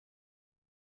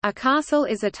A castle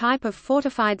is a type of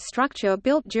fortified structure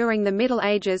built during the Middle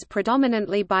Ages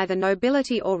predominantly by the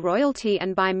nobility or royalty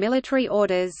and by military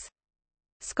orders.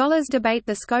 Scholars debate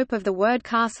the scope of the word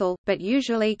castle, but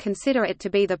usually consider it to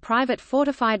be the private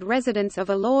fortified residence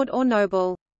of a lord or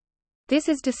noble. This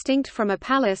is distinct from a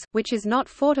palace, which is not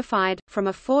fortified, from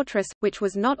a fortress, which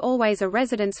was not always a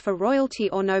residence for royalty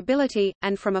or nobility,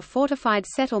 and from a fortified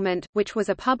settlement, which was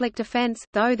a public defense,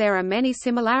 though there are many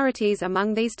similarities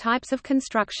among these types of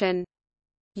construction.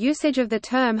 Usage of the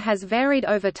term has varied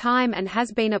over time and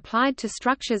has been applied to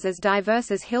structures as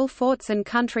diverse as hill forts and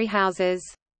country houses.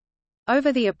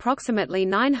 Over the approximately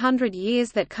 900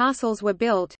 years that castles were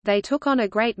built, they took on a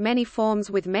great many forms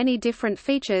with many different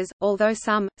features, although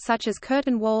some, such as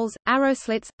curtain walls,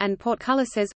 arrowslits, and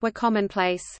portcullises, were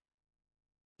commonplace.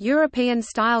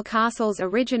 European-style castles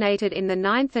originated in the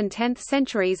 9th and 10th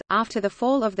centuries, after the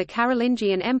fall of the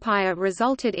Carolingian Empire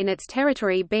resulted in its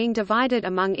territory being divided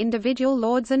among individual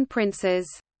lords and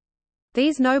princes.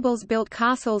 These nobles built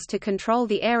castles to control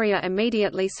the area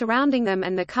immediately surrounding them,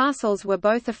 and the castles were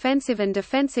both offensive and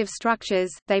defensive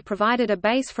structures. They provided a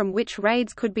base from which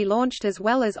raids could be launched as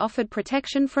well as offered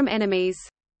protection from enemies.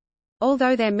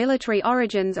 Although their military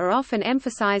origins are often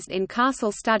emphasized in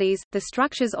castle studies, the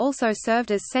structures also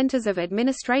served as centers of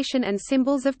administration and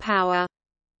symbols of power.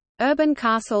 Urban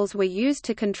castles were used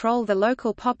to control the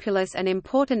local populace and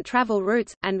important travel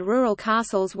routes, and rural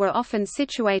castles were often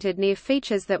situated near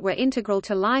features that were integral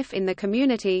to life in the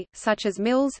community, such as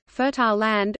mills, fertile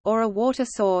land, or a water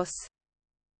source.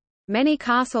 Many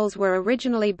castles were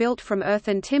originally built from earth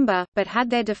and timber, but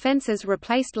had their defences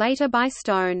replaced later by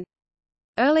stone.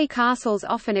 Early castles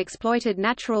often exploited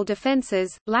natural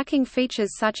defences, lacking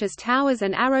features such as towers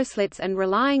and arrowslits and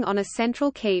relying on a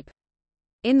central keep.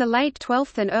 In the late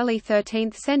 12th and early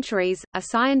 13th centuries, a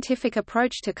scientific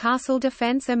approach to castle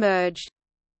defense emerged.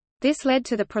 This led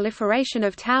to the proliferation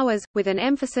of towers, with an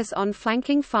emphasis on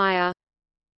flanking fire.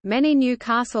 Many new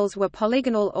castles were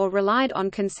polygonal or relied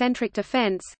on concentric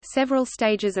defense, several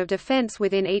stages of defense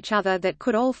within each other that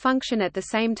could all function at the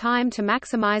same time to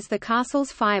maximize the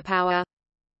castle's firepower.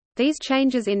 These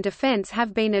changes in defense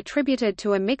have been attributed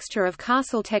to a mixture of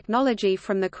castle technology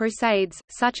from the Crusades,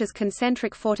 such as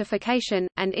concentric fortification,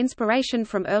 and inspiration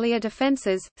from earlier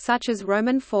defenses, such as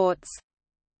Roman forts.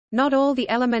 Not all the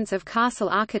elements of castle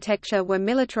architecture were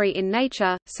military in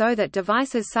nature, so that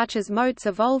devices such as moats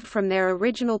evolved from their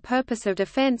original purpose of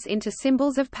defense into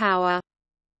symbols of power.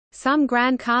 Some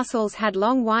grand castles had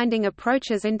long winding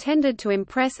approaches intended to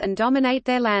impress and dominate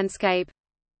their landscape.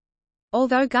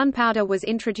 Although gunpowder was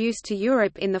introduced to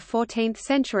Europe in the 14th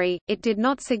century, it did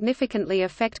not significantly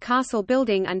affect castle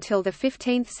building until the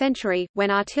 15th century, when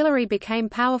artillery became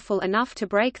powerful enough to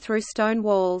break through stone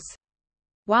walls.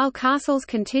 While castles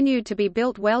continued to be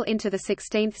built well into the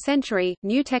 16th century,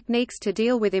 new techniques to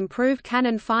deal with improved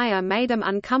cannon fire made them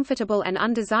uncomfortable and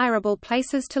undesirable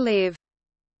places to live.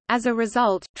 As a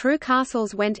result, true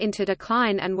castles went into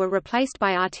decline and were replaced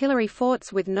by artillery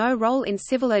forts with no role in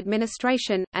civil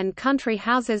administration, and country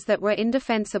houses that were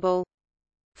indefensible.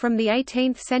 From the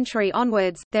 18th century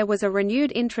onwards, there was a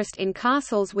renewed interest in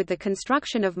castles with the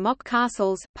construction of mock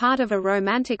castles, part of a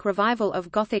romantic revival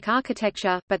of Gothic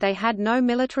architecture, but they had no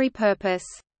military purpose.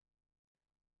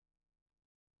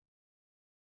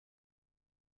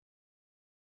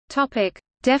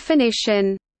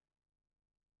 Definition.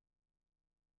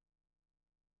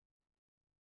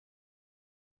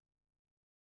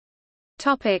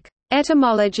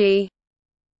 Etymology.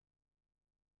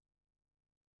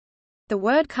 The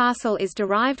word castle is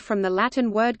derived from the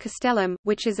Latin word castellum,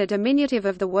 which is a diminutive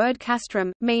of the word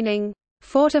castrum, meaning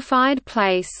fortified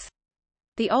place.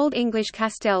 The Old English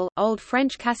castel, Old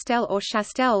French castel or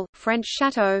chastel, French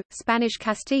château, Spanish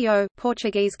castillo,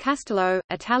 Portuguese castello,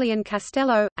 Italian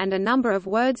castello, and a number of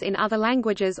words in other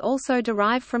languages also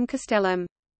derive from castellum.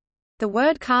 The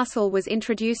word castle was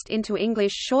introduced into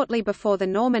English shortly before the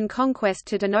Norman conquest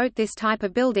to denote this type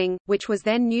of building, which was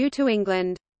then new to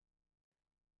England.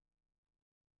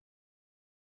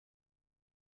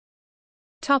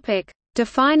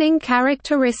 Defining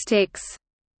characteristics.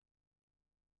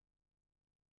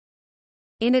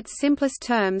 In its simplest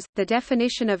terms, the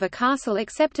definition of a castle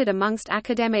accepted amongst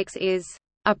academics is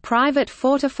a private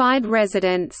fortified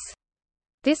residence.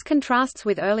 This contrasts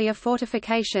with earlier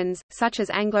fortifications, such as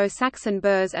Anglo-Saxon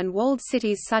burhs and walled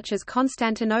cities such as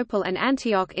Constantinople and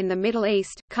Antioch in the Middle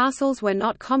East. Castles were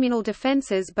not communal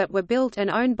defences but were built and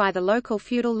owned by the local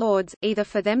feudal lords, either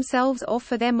for themselves or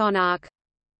for their monarch.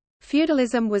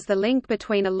 Feudalism was the link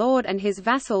between a lord and his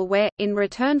vassal where, in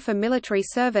return for military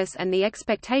service and the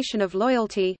expectation of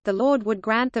loyalty, the lord would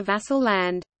grant the vassal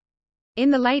land. In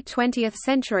the late 20th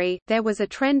century, there was a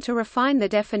trend to refine the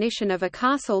definition of a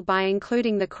castle by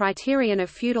including the criterion of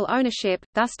feudal ownership,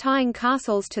 thus tying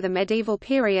castles to the medieval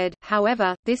period.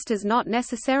 However, this does not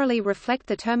necessarily reflect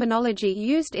the terminology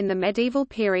used in the medieval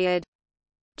period.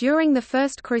 During the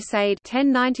First Crusade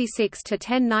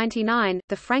 1096–1099,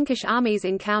 the Frankish armies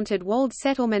encountered walled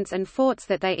settlements and forts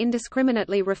that they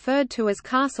indiscriminately referred to as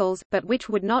castles, but which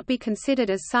would not be considered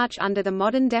as such under the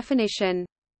modern definition.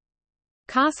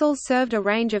 Castles served a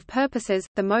range of purposes,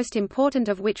 the most important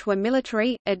of which were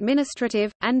military,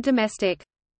 administrative, and domestic.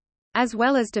 As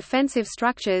well as defensive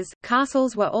structures,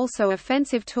 castles were also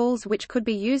offensive tools which could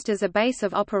be used as a base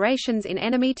of operations in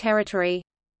enemy territory.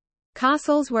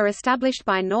 Castles were established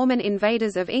by Norman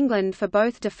invaders of England for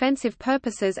both defensive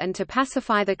purposes and to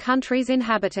pacify the country's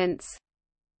inhabitants.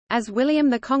 As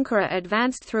William the Conqueror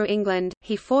advanced through England,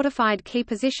 he fortified key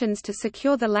positions to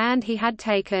secure the land he had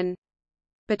taken.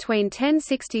 Between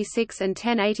 1066 and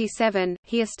 1087,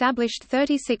 he established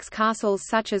 36 castles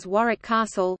such as Warwick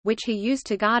Castle, which he used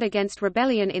to guard against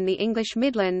rebellion in the English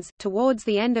Midlands. Towards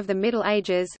the end of the Middle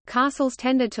Ages, castles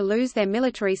tended to lose their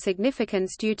military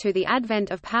significance due to the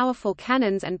advent of powerful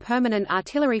cannons and permanent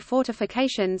artillery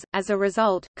fortifications. As a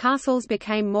result, castles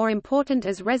became more important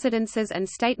as residences and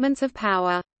statements of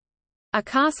power. A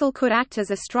castle could act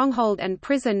as a stronghold and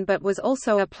prison but was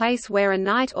also a place where a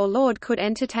knight or lord could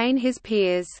entertain his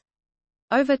peers.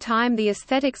 Over time the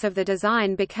aesthetics of the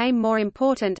design became more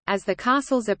important, as the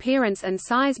castle's appearance and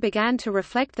size began to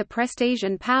reflect the prestige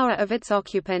and power of its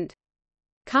occupant.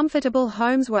 Comfortable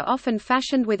homes were often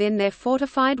fashioned within their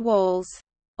fortified walls.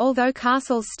 Although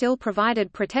castles still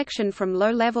provided protection from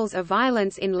low levels of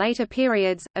violence in later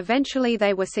periods, eventually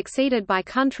they were succeeded by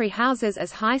country houses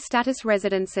as high-status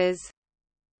residences.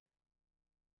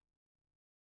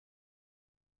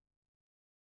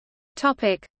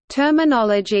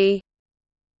 Terminology.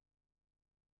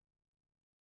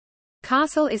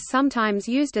 Castle is sometimes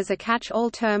used as a catch-all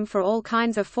term for all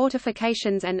kinds of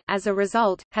fortifications and, as a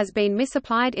result, has been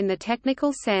misapplied in the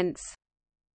technical sense.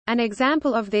 An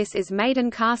example of this is Maiden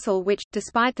Castle which,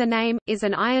 despite the name, is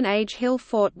an Iron Age hill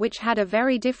fort which had a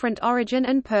very different origin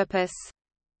and purpose.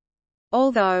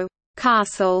 Although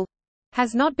castle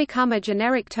has not become a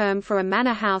generic term for a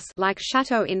manor house like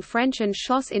château in French and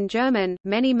Schloss in German,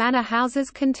 many manor houses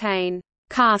contain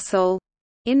castle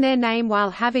in their name while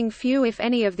having few if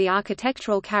any of the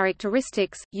architectural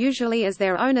characteristics, usually as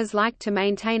their owners liked to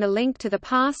maintain a link to the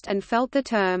past and felt the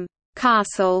term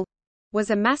castle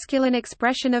was a masculine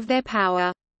expression of their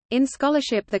power. In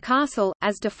scholarship, the castle,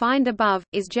 as defined above,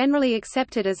 is generally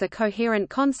accepted as a coherent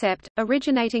concept,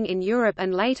 originating in Europe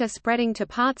and later spreading to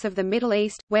parts of the Middle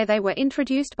East, where they were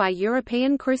introduced by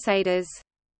European crusaders.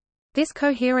 This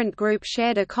coherent group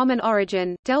shared a common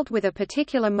origin, dealt with a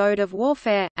particular mode of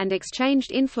warfare, and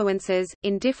exchanged influences.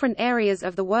 In different areas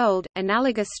of the world,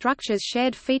 analogous structures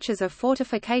shared features of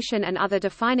fortification and other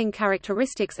defining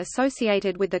characteristics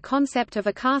associated with the concept of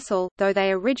a castle, though they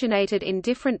originated in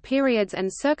different periods and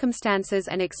circumstances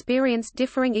and experienced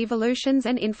differing evolutions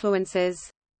and influences.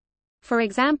 For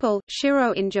example,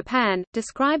 shiro in Japan,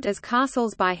 described as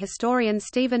castles by historian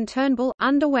Stephen Turnbull,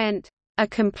 underwent a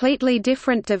completely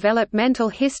different developmental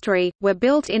history, were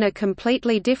built in a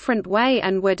completely different way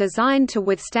and were designed to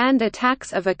withstand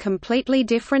attacks of a completely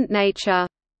different nature.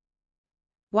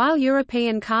 While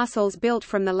European castles built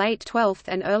from the late 12th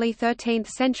and early 13th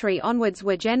century onwards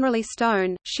were generally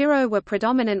stone, shiro were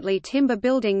predominantly timber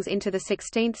buildings into the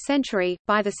 16th century.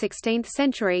 By the 16th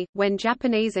century, when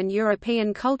Japanese and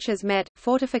European cultures met,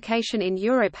 fortification in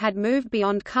Europe had moved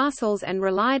beyond castles and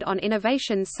relied on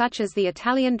innovations such as the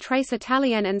Italian Trace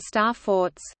Italienne and star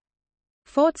forts.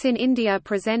 Forts in India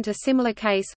present a similar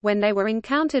case. When they were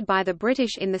encountered by the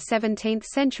British in the 17th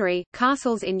century,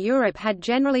 castles in Europe had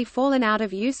generally fallen out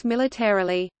of use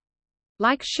militarily.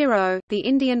 Like shiro, the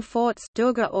Indian forts,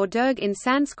 durga or durg in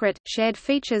Sanskrit, shared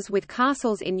features with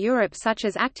castles in Europe such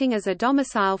as acting as a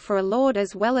domicile for a lord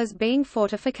as well as being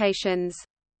fortifications.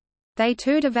 They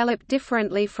too developed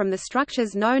differently from the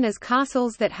structures known as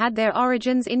castles that had their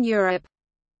origins in Europe.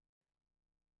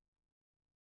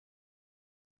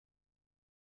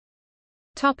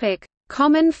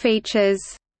 Common features.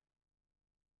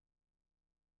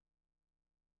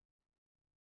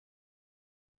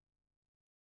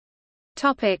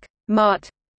 Motte.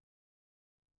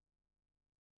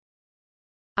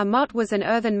 A motte was an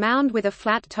earthen mound with a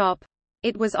flat top.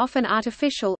 It was often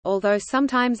artificial, although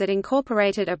sometimes it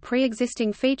incorporated a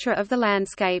pre-existing feature of the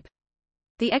landscape.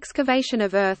 The excavation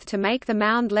of earth to make the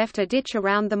mound left a ditch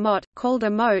around the motte, called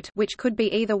a moat, which could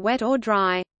be either wet or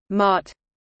dry. Motte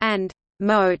and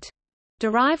moat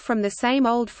derive from the same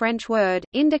Old French word,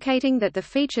 indicating that the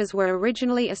features were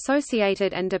originally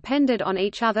associated and depended on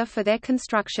each other for their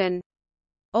construction.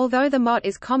 Although the motte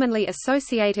is commonly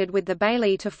associated with the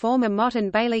bailey to form a motte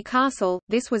and bailey castle,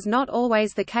 this was not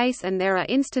always the case, and there are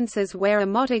instances where a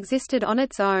motte existed on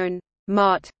its own.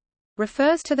 Motte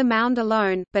refers to the mound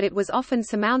alone, but it was often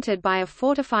surmounted by a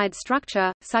fortified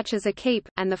structure, such as a keep,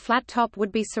 and the flat top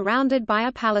would be surrounded by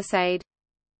a palisade.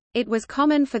 It was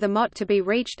common for the motte to be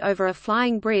reached over a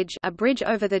flying bridge, a bridge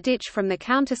over the ditch from the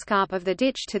counterscarp of the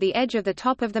ditch to the edge of the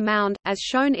top of the mound, as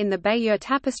shown in the Bayeux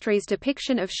tapestry's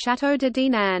depiction of Château de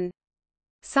Dinan.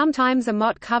 Sometimes a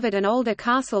motte covered an older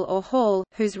castle or hall,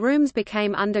 whose rooms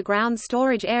became underground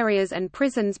storage areas and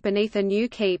prisons beneath a new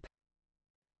keep.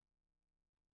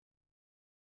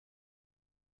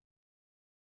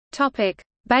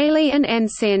 Bailey and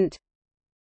enceinte.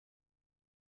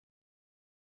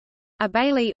 A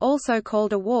bailey, also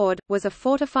called a ward, was a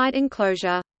fortified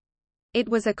enclosure. It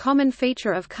was a common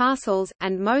feature of castles,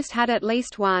 and most had at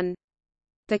least one.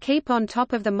 The keep on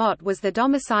top of the motte was the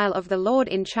domicile of the lord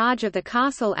in charge of the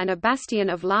castle and a bastion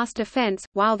of last defence,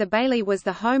 while the bailey was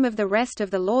the home of the rest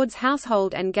of the lord's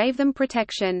household and gave them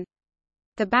protection.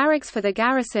 The barracks for the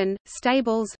garrison,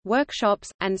 stables,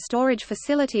 workshops, and storage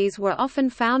facilities were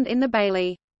often found in the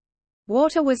bailey.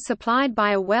 Water was supplied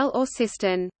by a well or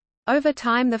cistern. Over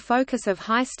time the focus of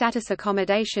high-status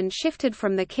accommodation shifted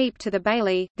from the keep to the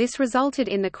bailey. This resulted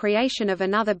in the creation of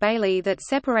another bailey that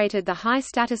separated the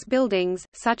high-status buildings,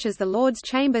 such as the Lord's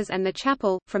Chambers and the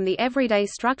chapel, from the everyday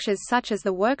structures such as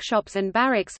the workshops and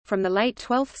barracks. From the late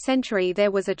 12th century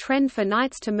there was a trend for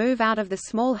knights to move out of the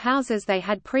small houses they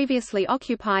had previously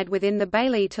occupied within the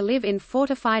bailey to live in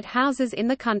fortified houses in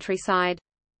the countryside.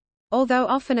 Although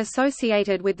often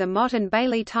associated with the motte and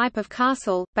bailey type of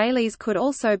castle, baileys could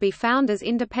also be found as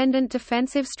independent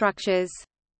defensive structures.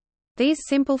 These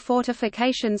simple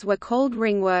fortifications were called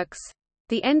ringworks.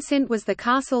 The enceinte was the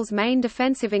castle's main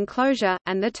defensive enclosure,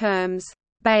 and the terms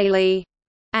bailey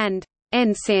and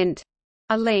enceinte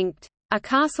are linked. A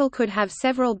castle could have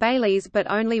several baileys but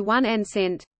only one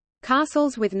enceinte.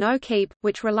 Castles with no keep,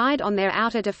 which relied on their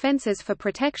outer defences for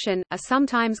protection, are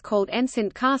sometimes called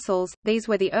enceinte castles. These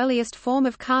were the earliest form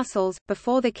of castles,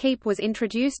 before the keep was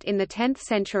introduced in the 10th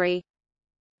century.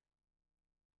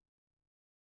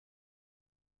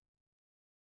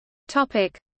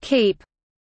 Keep.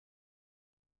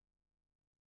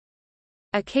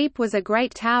 A keep was a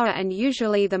great tower and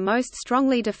usually the most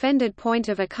strongly defended point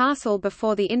of a castle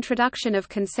before the introduction of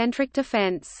concentric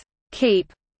defence.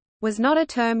 Keep was not a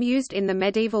term used in the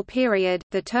medieval period,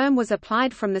 the term was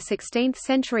applied from the 16th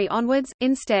century onwards.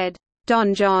 Instead,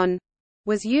 donjon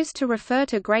was used to refer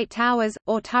to great towers,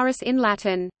 or turris in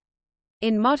Latin.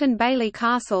 In motte and bailey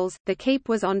castles, the keep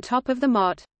was on top of the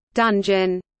motte.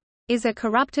 Dungeon is a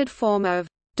corrupted form of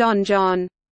donjon,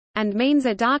 and means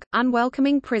a dark,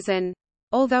 unwelcoming prison.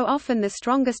 Although often the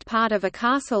strongest part of a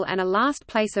castle and a last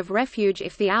place of refuge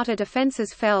if the outer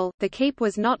defences fell, the keep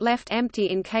was not left empty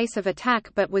in case of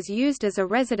attack but was used as a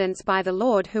residence by the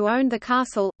lord who owned the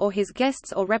castle, or his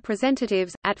guests or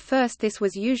representatives. At first this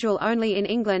was usual only in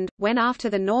England, when after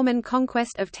the Norman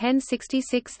conquest of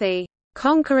 1066 the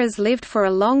conquerors lived for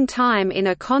a long time in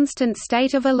a constant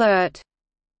state of alert.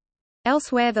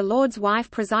 Elsewhere the lord's wife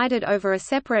presided over a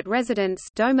separate residence,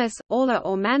 domus, aula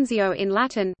or manzio in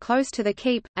Latin, close to the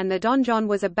keep, and the donjon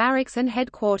was a barracks and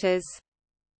headquarters.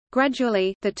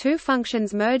 Gradually, the two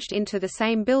functions merged into the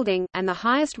same building, and the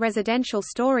highest residential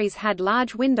stories had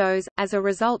large windows. As a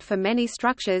result, for many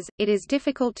structures, it is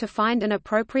difficult to find an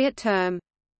appropriate term.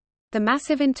 The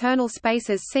massive internal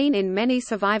spaces seen in many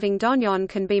surviving donjon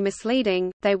can be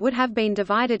misleading. They would have been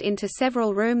divided into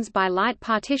several rooms by light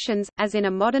partitions, as in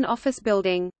a modern office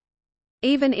building.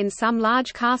 Even in some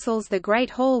large castles the Great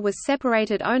Hall was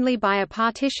separated only by a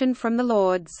partition from the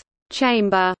lord's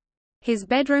chamber, his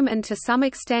bedroom and to some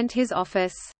extent his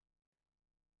office.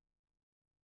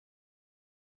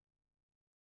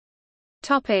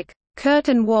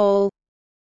 Curtain wall.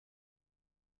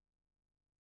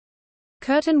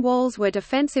 Curtain walls were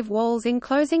defensive walls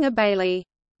enclosing a bailey.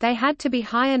 They had to be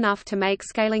high enough to make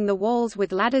scaling the walls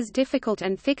with ladders difficult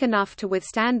and thick enough to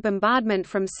withstand bombardment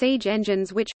from siege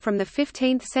engines which, from the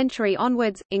 15th century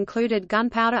onwards, included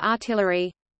gunpowder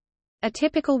artillery. A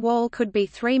typical wall could be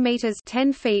 3 meters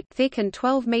 (10 feet) thick and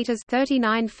 12 meters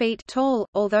 (39 feet) tall,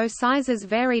 although sizes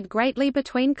varied greatly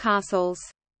between castles.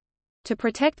 To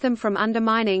protect them from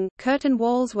undermining, curtain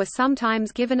walls were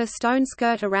sometimes given a stone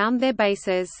skirt around their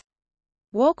bases.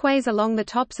 Walkways along the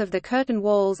tops of the curtain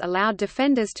walls allowed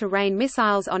defenders to rain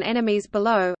missiles on enemies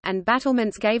below, and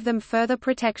battlements gave them further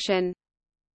protection.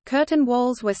 Curtain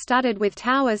walls were studded with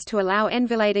towers to allow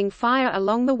enfilading fire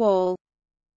along the wall.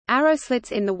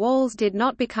 Arrowslits in the walls did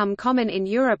not become common in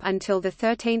Europe until the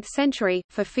 13th century,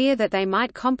 for fear that they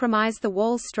might compromise the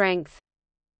wall's strength.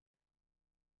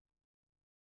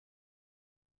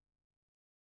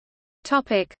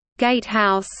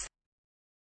 Gatehouse.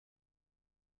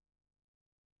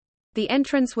 The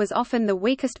entrance was often the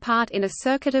weakest part in a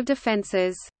circuit of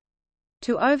defences.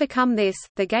 To overcome this,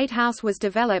 the gatehouse was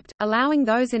developed, allowing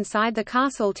those inside the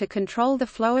castle to control the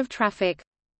flow of traffic.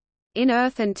 In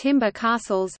earth and timber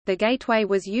castles, the gateway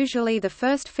was usually the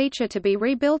first feature to be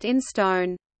rebuilt in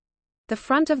stone. The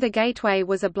front of the gateway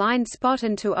was a blind spot,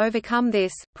 and to overcome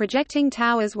this, projecting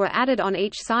towers were added on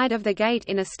each side of the gate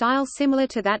in a style similar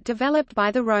to that developed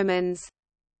by the Romans.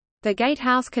 The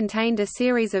gatehouse contained a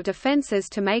series of defences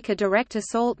to make a direct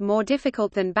assault more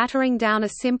difficult than battering down a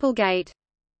simple gate.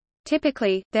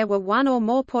 Typically, there were one or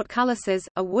more portcullises,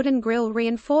 a wooden grille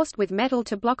reinforced with metal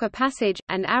to block a passage,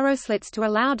 and arrowslits to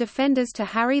allow defenders to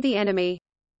harry the enemy.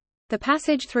 The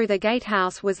passage through the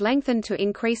gatehouse was lengthened to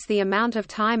increase the amount of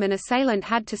time an assailant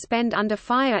had to spend under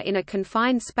fire in a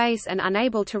confined space and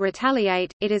unable to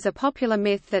retaliate. It is a popular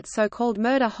myth that so-called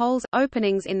murder holes,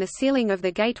 openings in the ceiling of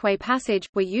the gateway passage,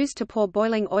 were used to pour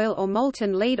boiling oil or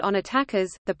molten lead on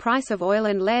attackers. The price of oil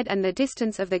and lead and the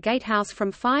distance of the gatehouse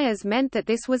from fires meant that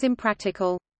this was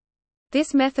impractical.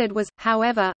 This method was,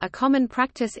 however, a common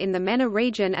practice in the MENA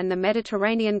region and the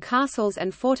Mediterranean castles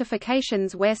and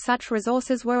fortifications where such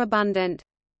resources were abundant.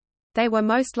 They were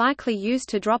most likely used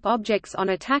to drop objects on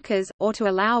attackers, or to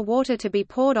allow water to be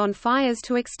poured on fires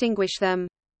to extinguish them.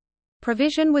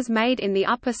 Provision was made in the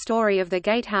upper story of the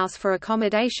gatehouse for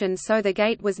accommodation, so the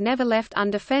gate was never left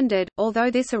undefended,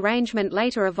 although this arrangement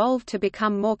later evolved to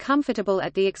become more comfortable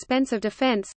at the expense of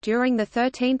defense. During the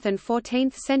 13th and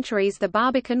 14th centuries, the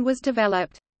barbican was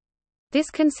developed. This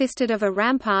consisted of a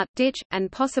rampart, ditch,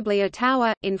 and possibly a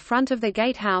tower, in front of the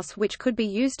gatehouse which could be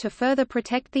used to further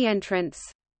protect the entrance.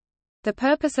 The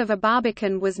purpose of a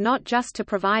barbican was not just to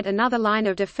provide another line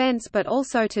of defense but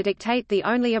also to dictate the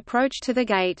only approach to the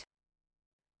gate.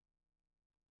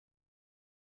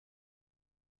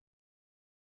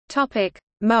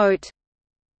 Moat.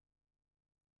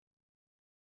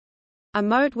 A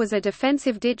moat was a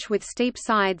defensive ditch with steep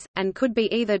sides, and could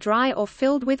be either dry or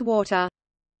filled with water.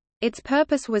 Its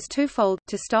purpose was twofold: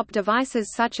 to stop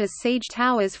devices such as siege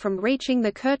towers from reaching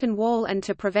the curtain wall and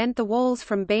to prevent the walls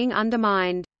from being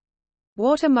undermined.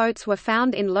 Water moats were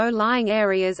found in low-lying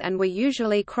areas and were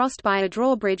usually crossed by a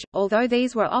drawbridge, although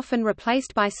these were often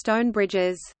replaced by stone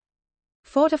bridges.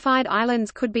 Fortified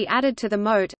islands could be added to the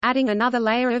moat, adding another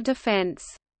layer of defense.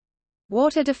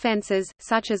 Water defenses,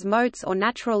 such as moats or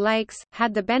natural lakes,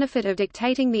 had the benefit of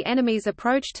dictating the enemy's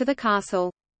approach to the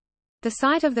castle. The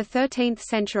site of the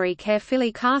 13th-century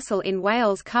Caerphilly Castle in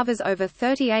Wales covers over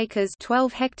 30 acres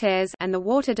 12 hectares, and the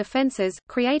water defences,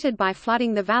 created by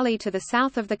flooding the valley to the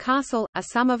south of the castle, are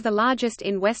some of the largest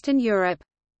in Western Europe.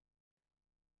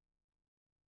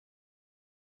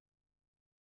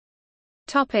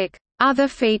 Other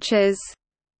features.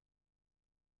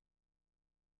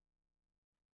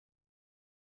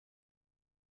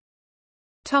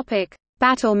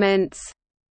 Battlements.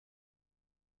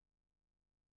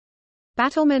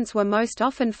 Battlements were most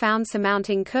often found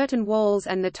surmounting curtain walls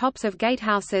and the tops of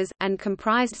gatehouses, and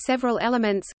comprised several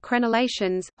elements: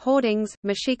 crenellations, hoardings,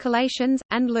 machicolations,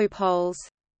 and loopholes.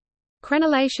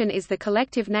 Crenellation is the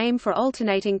collective name for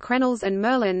alternating crenels and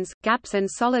merlons, gaps and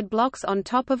solid blocks on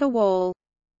top of a wall.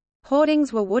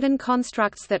 Hoardings were wooden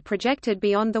constructs that projected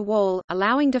beyond the wall,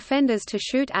 allowing defenders to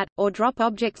shoot at, or drop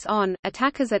objects on,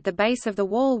 attackers at the base of the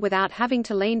wall without having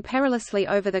to lean perilously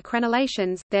over the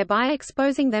crenellations, thereby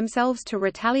exposing themselves to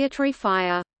retaliatory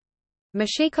fire.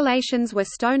 Machicolations were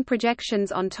stone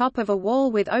projections on top of a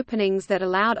wall with openings that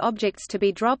allowed objects to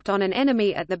be dropped on an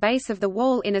enemy at the base of the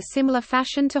wall in a similar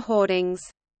fashion to hoardings.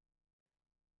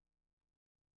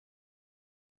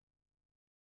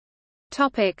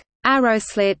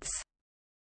 Arrowslits.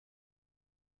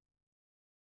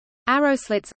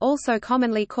 Arrowslits, also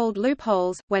commonly called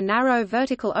loopholes, were narrow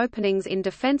vertical openings in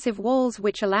defensive walls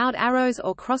which allowed arrows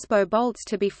or crossbow bolts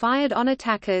to be fired on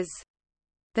attackers.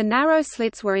 The narrow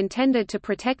slits were intended to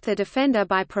protect the defender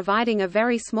by providing a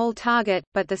very small target,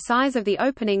 but the size of the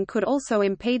opening could also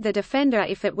impede the defender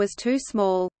if it was too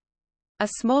small. A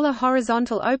smaller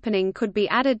horizontal opening could be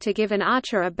added to give an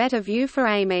archer a better view for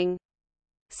aiming.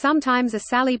 Sometimes a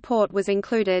sally port was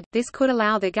included. This could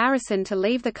allow the garrison to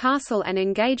leave the castle and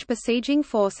engage besieging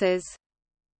forces.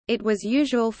 It was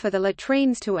usual for the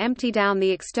latrines to empty down the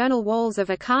external walls of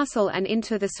a castle and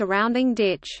into the surrounding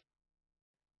ditch.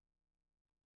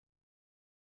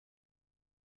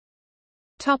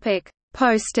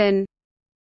 Postern.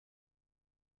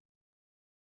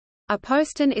 A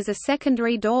postern is a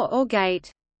secondary door or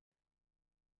gate.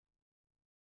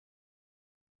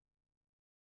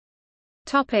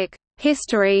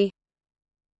 History.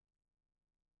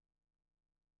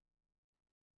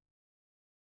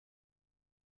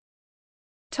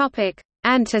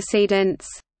 Antecedents.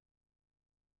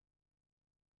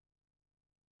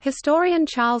 Historian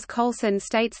Charles Colson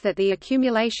states that the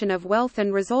accumulation of wealth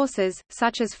and resources,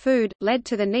 such as food, led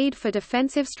to the need for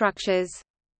defensive structures.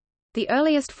 The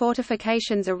earliest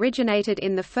fortifications originated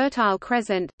in the Fertile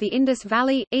Crescent, the Indus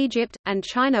Valley, Egypt, and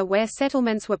China, where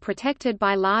settlements were protected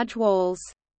by large walls.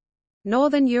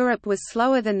 Northern Europe was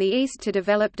slower than the East to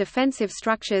develop defensive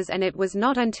structures, and it was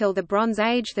not until the Bronze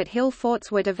Age that hill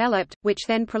forts were developed, which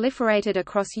then proliferated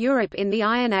across Europe in the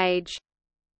Iron Age.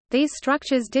 These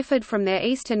structures differed from their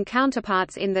eastern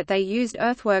counterparts in that they used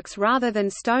earthworks rather than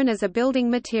stone as a building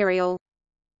material.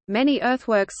 Many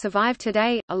earthworks survive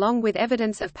today, along with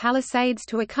evidence of palisades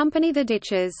to accompany the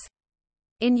ditches.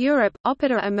 In Europe,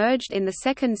 oppida emerged in the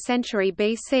 2nd century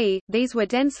BC. These were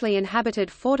densely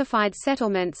inhabited fortified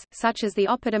settlements, such as the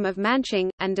oppidum of Manching,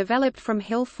 and developed from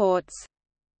hill forts.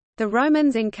 The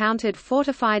Romans encountered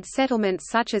fortified settlements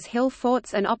such as hill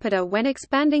forts and oppida when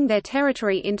expanding their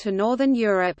territory into northern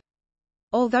Europe.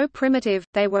 Although primitive,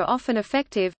 they were often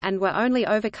effective, and were only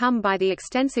overcome by the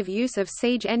extensive use of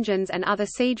siege engines and other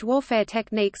siege warfare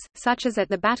techniques, such as at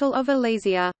the Battle of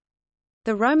Alesia.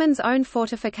 The Romans' own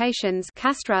fortifications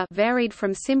castra varied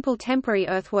from simple temporary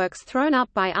earthworks thrown up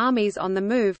by armies on the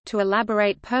move, to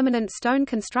elaborate permanent stone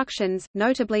constructions,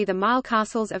 notably the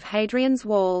milecastles of Hadrian's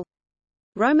Wall.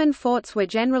 Roman forts were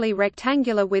generally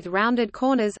rectangular with rounded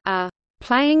corners, a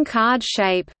playing card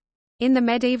shape. In the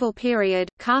medieval period,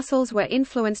 castles were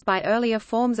influenced by earlier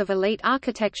forms of elite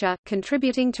architecture,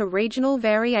 contributing to regional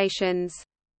variations.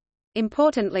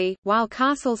 Importantly, while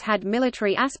castles had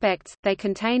military aspects, they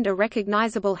contained a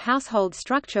recognizable household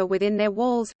structure within their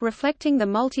walls, reflecting the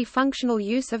multifunctional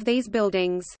use of these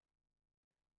buildings.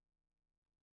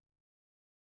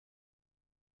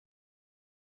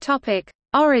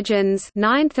 Origins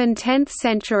 9th and 10th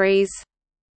centuries.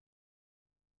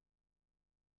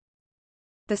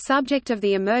 The subject of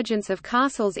the emergence of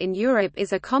castles in Europe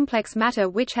is a complex matter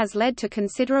which has led to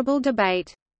considerable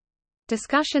debate.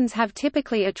 Discussions have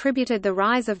typically attributed the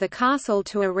rise of the castle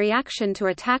to a reaction to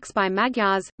attacks by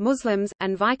Magyars, Muslims,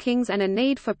 and Vikings and a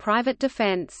need for private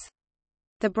defense.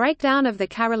 The breakdown of the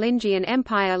Carolingian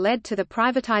Empire led to the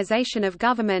privatization of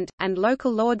government, and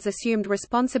local lords assumed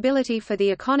responsibility for the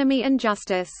economy and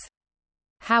justice.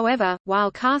 However,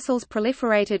 while castles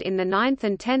proliferated in the 9th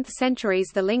and 10th centuries,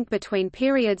 the link between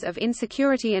periods of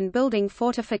insecurity and building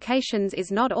fortifications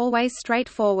is not always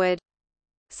straightforward.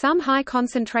 Some high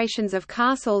concentrations of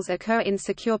castles occur in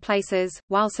secure places,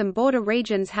 while some border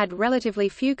regions had relatively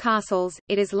few castles.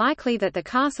 It is likely that the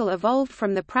castle evolved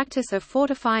from the practice of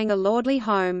fortifying a lordly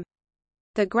home.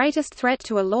 The greatest threat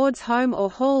to a lord's home or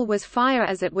hall was fire,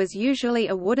 as it was usually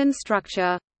a wooden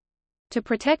structure. To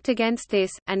protect against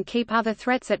this, and keep other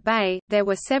threats at bay, there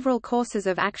were several courses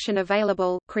of action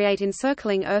available: create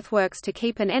encircling earthworks to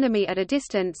keep an enemy at a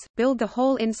distance, build the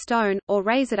hall in stone, or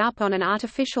raise it up on an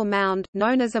artificial mound,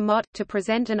 known as a motte, to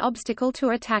present an obstacle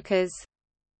to attackers.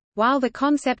 While the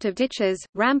concept of ditches,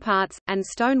 ramparts, and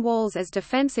stone walls as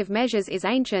defensive measures is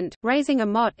ancient, raising a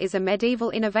motte is a medieval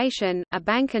innovation. A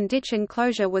bank and ditch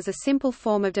enclosure was a simple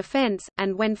form of defense,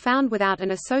 and when found without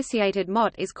an associated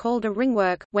motte is called a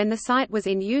ringwork. When the site was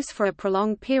in use for a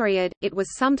prolonged period, it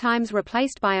was sometimes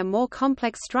replaced by a more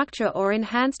complex structure or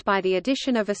enhanced by the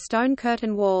addition of a stone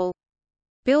curtain wall.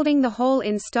 Building the hall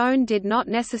in stone did not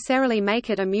necessarily make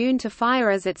it immune to fire,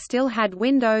 as it still had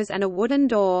windows and a wooden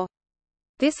door.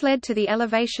 This led to the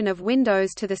elevation of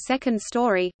windows to the second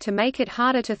story, to make it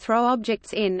harder to throw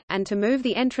objects in, and to move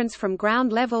the entrance from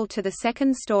ground level to the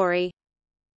second story.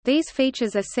 These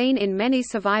features are seen in many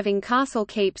surviving castle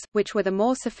keeps, which were the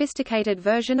more sophisticated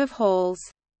version of halls.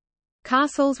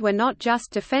 Castles were not just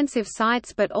defensive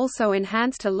sites but also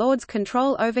enhanced a lord's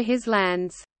control over his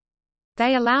lands.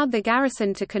 They allowed the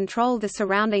garrison to control the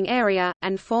surrounding area,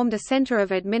 and formed a center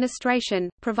of administration,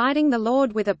 providing the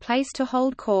lord with a place to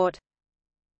hold court.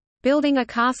 Building a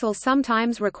castle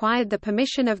sometimes required the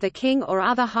permission of the king or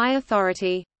other high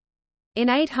authority. In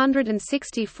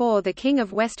 864 the King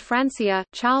of West Francia,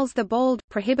 Charles the Bald,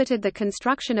 prohibited the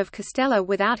construction of castella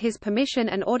without his permission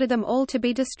and ordered them all to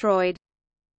be destroyed.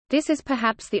 This is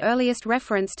perhaps the earliest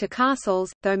reference to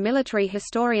castles, though military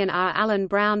historian R. Allen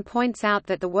Brown points out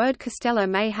that the word castella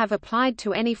may have applied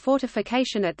to any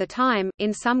fortification at the time.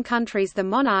 In some countries, the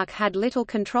monarch had little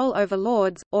control over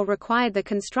lords, or required the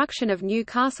construction of new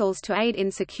castles to aid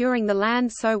in securing the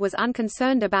land, so was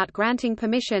unconcerned about granting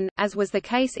permission, as was the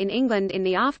case in England in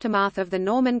the aftermath of the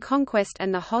Norman conquest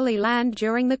and the Holy Land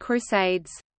during the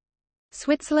Crusades.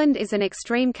 Switzerland is an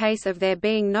extreme case of there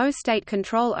being no state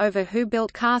control over who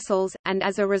built castles, and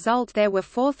as a result there were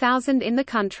 4,000 in the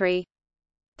country.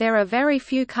 There are very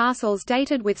few castles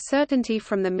dated with certainty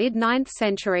from the mid-9th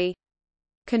century.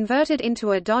 Converted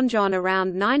into a donjon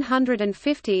around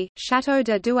 950, Château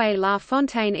de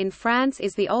Douai-la-Fontaine in France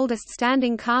is the oldest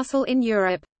standing castle in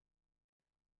Europe.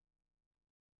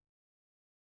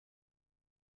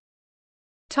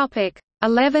 Topic: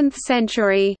 11th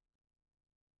century.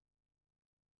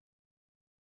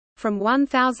 From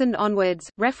 1000 onwards,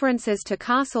 references to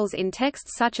castles in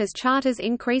texts such as charters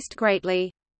increased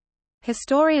greatly.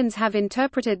 Historians have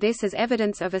interpreted this as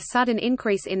evidence of a sudden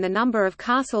increase in the number of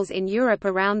castles in Europe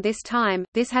around this time.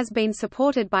 This has been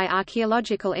supported by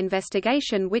archaeological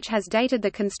investigation which has dated the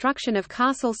construction of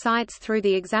castle sites through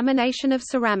the examination of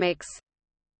ceramics.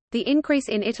 The increase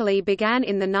in Italy began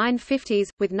in the 950s,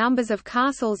 with numbers of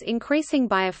castles increasing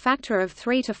by a factor of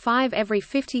 3 to 5 every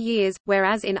 50 years,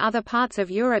 whereas in other parts of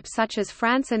Europe such as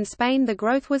France and Spain the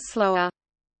growth was slower.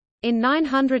 In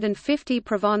 950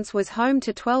 Provence was home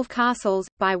to 12 castles,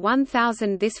 by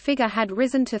 1000 this figure had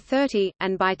risen to 30,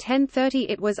 and by 1030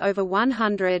 it was over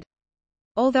 100.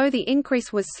 Although the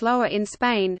increase was slower in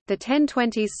Spain, the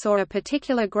 1020s saw a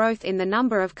particular growth in the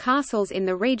number of castles in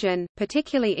the region,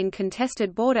 particularly in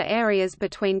contested border areas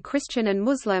between Christian and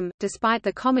Muslim. Despite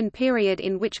the common period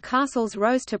in which castles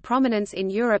rose to prominence in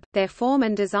Europe, their form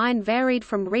and design varied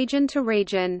from region to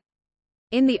region.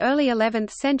 In the early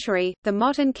 11th century, the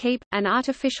motte and keep, an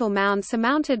artificial mound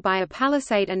surmounted by a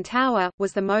palisade and tower,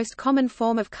 was the most common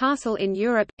form of castle in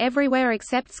Europe, everywhere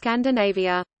except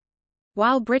Scandinavia.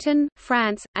 While Britain,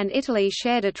 France, and Italy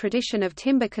shared a tradition of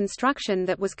timber construction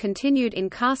that was continued in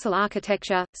castle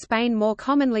architecture, Spain more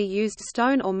commonly used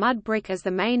stone or mud brick as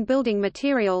the main building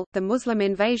material. The Muslim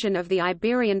invasion of the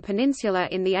Iberian Peninsula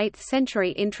in the 8th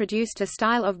century introduced a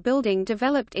style of building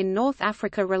developed in North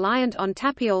Africa reliant on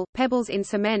tapiole, pebbles in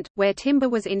cement, where timber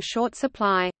was in short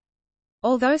supply.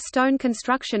 Although stone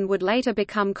construction would later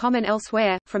become common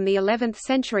elsewhere, from the 11th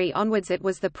century onwards it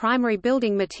was the primary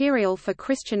building material for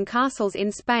Christian castles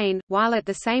in Spain, while at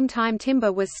the same time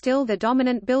timber was still the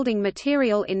dominant building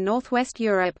material in northwest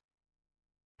Europe.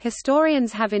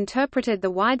 Historians have interpreted the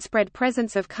widespread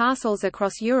presence of castles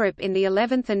across Europe in the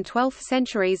 11th and 12th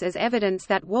centuries as evidence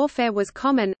that warfare was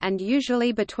common, and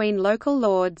usually between local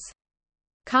lords.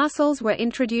 Castles were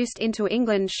introduced into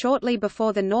England shortly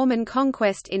before the Norman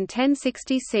conquest in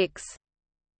 1066.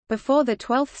 Before the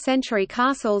 12th century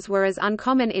castles were as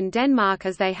uncommon in Denmark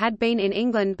as they had been in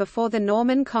England before the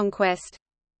Norman conquest.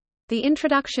 The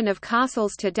introduction of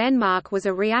castles to Denmark was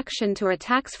a reaction to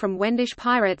attacks from Wendish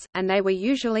pirates, and they were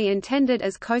usually intended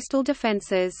as coastal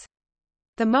defences.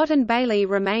 The motte and bailey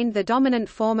remained the dominant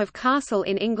form of castle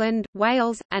in England,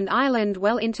 Wales, and Ireland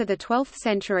well into the 12th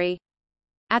century.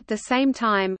 At the same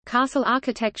time, castle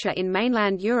architecture in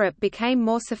mainland Europe became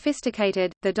more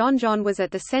sophisticated. The donjon was at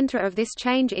the center of this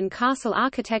change in castle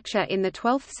architecture in the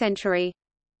 12th century.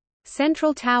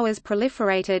 Central towers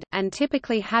proliferated, and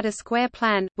typically had a square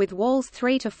plan, with walls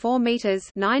 3 to 4 meters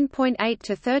 (9.8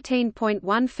 to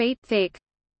 13.1 feet) thick.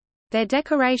 Their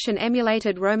decoration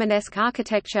emulated Romanesque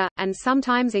architecture, and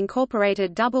sometimes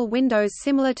incorporated double windows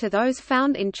similar to those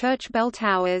found in church bell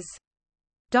towers.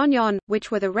 Donjon,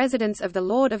 which were the residence of the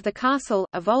lord of the castle,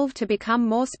 evolved to become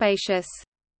more spacious.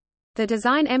 The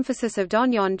design emphasis of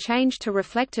donjon changed to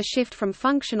reflect a shift from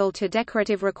functional to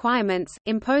decorative requirements,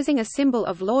 imposing a symbol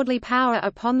of lordly power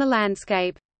upon the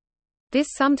landscape. This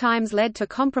sometimes led to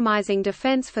compromising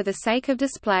defense for the sake of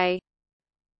display.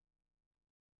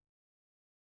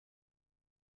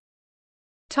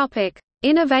 Topic: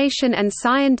 Innovation and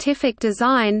scientific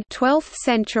design, 12th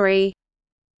century.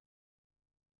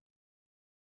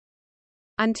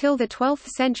 Until the 12th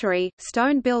century,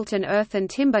 stone-built and earth and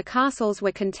timber castles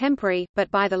were contemporary, but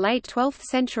by the late 12th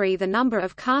century the number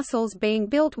of castles being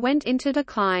built went into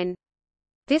decline.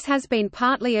 This has been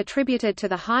partly attributed to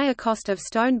the higher cost of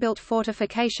stone-built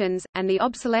fortifications, and the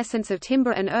obsolescence of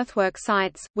timber and earthwork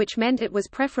sites, which meant it was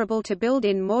preferable to build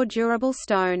in more durable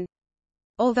stone.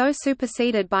 Although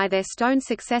superseded by their stone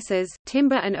successors,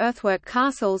 timber and earthwork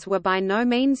castles were by no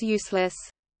means useless.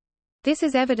 This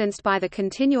is evidenced by the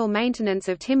continual maintenance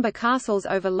of timber castles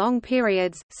over long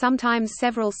periods, sometimes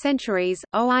several centuries.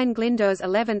 Owain Glyndwr's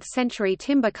 11th-century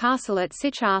timber castle at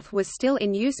Sycharth was still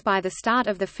in use by the start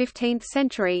of the 15th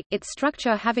century, its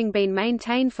structure having been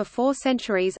maintained for 4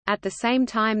 centuries. At the same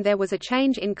time there was a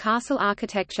change in castle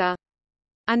architecture.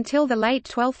 Until the late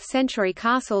 12th century,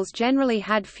 castles generally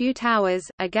had few towers,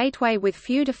 a gateway with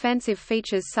few defensive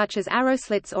features such as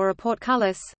arrowslits or a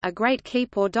portcullis, a great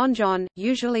keep or donjon,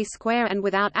 usually square and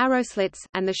without arrowslits,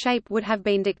 and the shape would have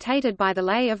been dictated by the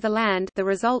lay of the land. The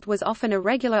result was often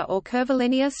irregular or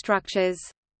curvilinear structures.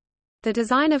 The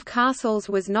design of castles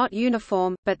was not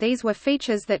uniform, but these were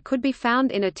features that could be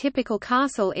found in a typical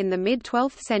castle in the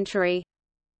mid-12th century.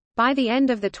 By the end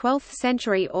of the 12th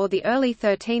century or the early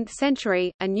 13th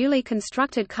century, a newly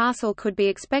constructed castle could be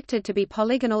expected to be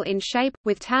polygonal in shape,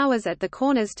 with towers at the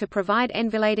corners to provide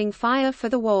enfilading fire for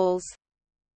the walls.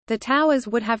 The towers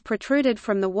would have protruded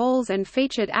from the walls and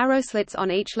featured arrowslits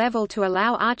on each level to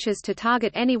allow archers to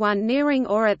target anyone nearing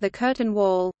or at the curtain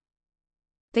wall.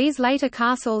 These later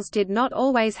castles did not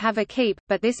always have a keep,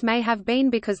 but this may have been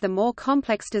because the more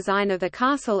complex design of the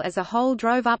castle as a whole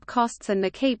drove up costs and the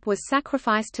keep was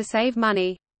sacrificed to save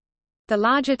money. The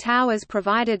larger towers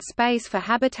provided space for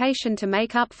habitation to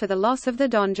make up for the loss of the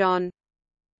donjon.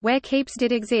 Where keeps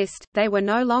did exist, they were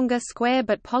no longer square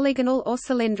but polygonal or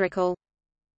cylindrical.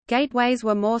 Gateways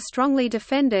were more strongly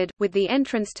defended, with the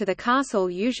entrance to the castle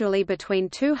usually between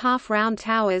 2 half-round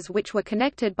towers which were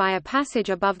connected by a passage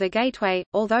above the gateway,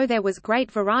 although there was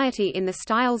great variety in the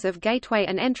styles of gateway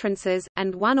and entrances,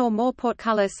 and one or more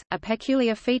portcullis. A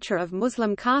peculiar feature of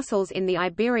Muslim castles in the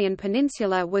Iberian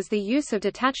Peninsula was the use of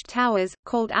detached towers,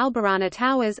 called albarana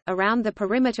towers, around the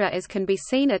perimeter, as can be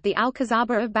seen at the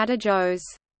Alcazaba of Badajoz.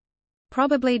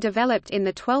 Probably developed in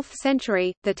the 12th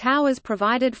century, the towers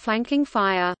provided flanking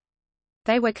fire.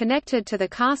 They were connected to the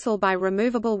castle by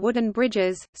removable wooden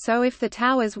bridges, so if the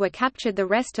towers were captured the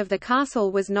rest of the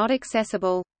castle was not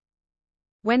accessible.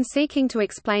 When seeking to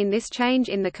explain this change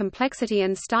in the complexity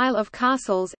and style of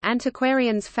castles,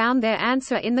 antiquarians found their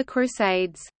answer in the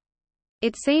Crusades.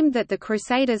 It seemed that the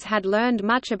Crusaders had learned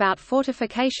much about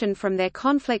fortification from their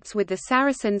conflicts with the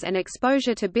Saracens and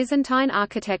exposure to Byzantine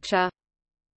architecture.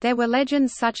 There were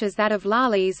legends such as that of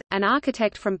Lales, an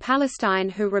architect from Palestine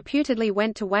who reputedly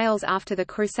went to Wales after the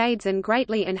Crusades and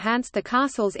greatly enhanced the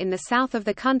castles in the south of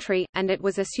the country, and it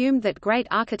was assumed that great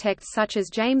architects such as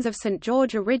James of St.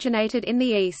 George originated in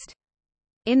the east.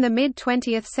 In the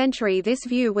mid-20th century this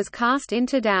view was cast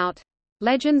into doubt.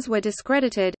 Legends were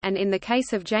discredited, and in the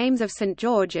case of James of St.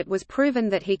 George it was proven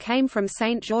that he came from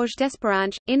Saint Georges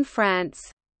d'Esperange, in France.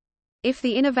 If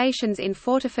the innovations in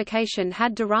fortification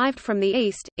had derived from the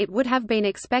East, it would have been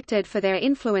expected for their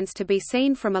influence to be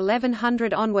seen from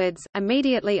 1100 onwards,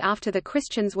 immediately after the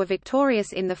Christians were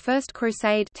victorious in the First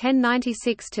Crusade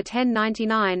 1096 to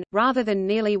 1099, rather than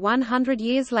nearly 100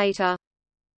 years later.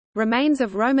 Remains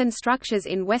of Roman structures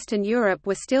in Western Europe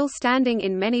were still standing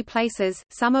in many places,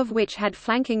 some of which had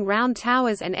flanking round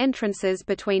towers and entrances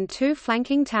between 2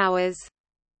 flanking towers.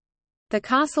 The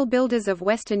castle builders of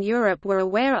Western Europe were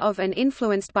aware of and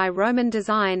influenced by Roman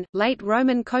design. Late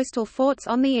Roman coastal forts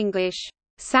on the English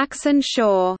Saxon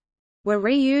shore were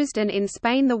reused, and in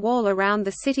Spain the wall around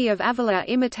the city of Avila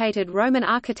imitated Roman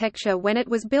architecture when it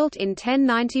was built in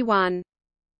 1091.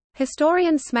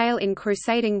 Historian Smale in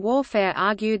Crusading Warfare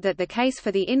argued that the case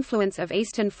for the influence of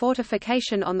Eastern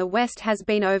fortification on the West has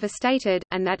been overstated,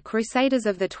 and that Crusaders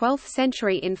of the 12th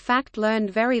century in fact learned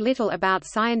very little about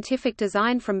scientific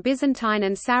design from Byzantine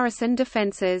and Saracen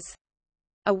defences.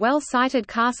 A well-sited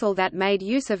castle that made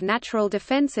use of natural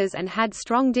defences and had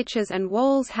strong ditches and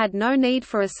walls had no need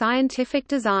for a scientific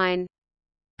design.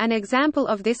 An example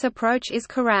of this approach is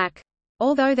Karak.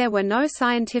 Although there were no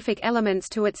scientific elements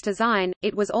to its design,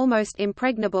 it was almost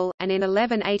impregnable, and in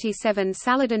 1187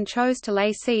 Saladin chose to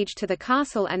lay siege to the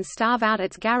castle and starve out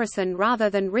its garrison rather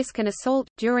than risk an assault.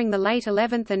 During the late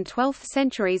 11th and 12th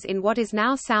centuries in what is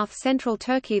now south-central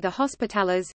Turkey, the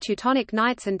Hospitallers, Teutonic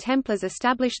Knights and Templars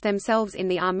established themselves in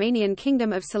the Armenian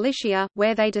Kingdom of Cilicia,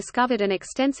 where they discovered an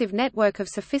extensive network of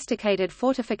sophisticated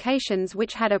fortifications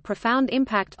which had a profound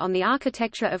impact on the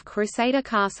architecture of Crusader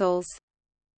castles.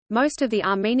 Most of the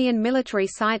Armenian military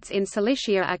sites in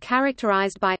Cilicia are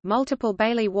characterized by multiple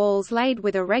bailey walls laid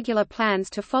with irregular plans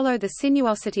to follow the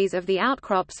sinuosities of the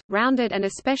outcrops, rounded and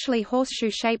especially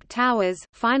horseshoe-shaped towers,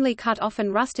 finely cut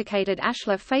often rusticated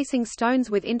ashlar-facing stones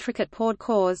with intricate poured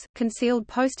cores, concealed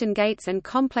postern gates and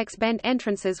complex bent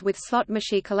entrances with slot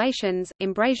machicolations,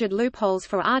 embrasured loopholes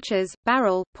for archers,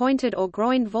 barrel, pointed or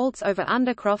groined vaults over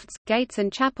undercrofts, gates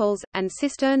and chapels, and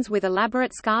cisterns with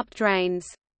elaborate scarped drains.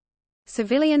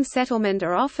 Civilian settlement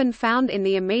are often found in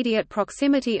the immediate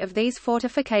proximity of these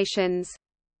fortifications.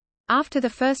 After the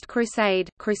First Crusade,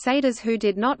 Crusaders who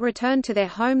did not return to their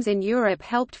homes in Europe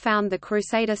helped found the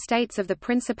Crusader states of the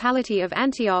Principality of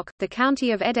Antioch, the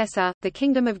County of Edessa, the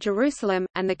Kingdom of Jerusalem,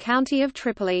 and the County of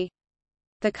Tripoli.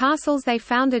 The castles they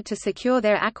founded to secure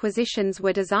their acquisitions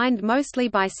were designed mostly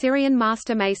by Syrian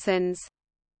master masons.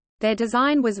 Their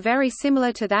design was very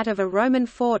similar to that of a Roman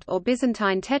fort or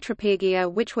Byzantine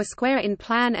tetrapygia, which were square in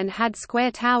plan and had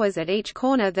square towers at each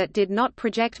corner that did not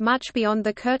project much beyond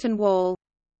the curtain wall.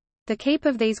 The keep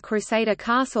of these Crusader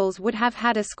castles would have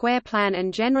had a square plan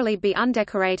and generally be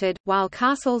undecorated. While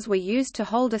castles were used to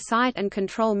hold a site and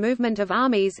control movement of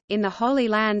armies, in the Holy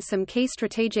Land some key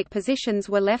strategic positions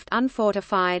were left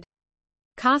unfortified.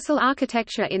 Castle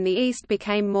architecture in the East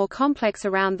became more complex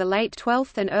around the late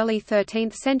 12th and early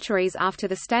 13th centuries after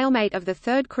the stalemate of the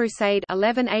Third Crusade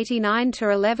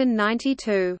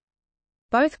 1189–1192.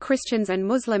 Both Christians and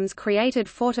Muslims created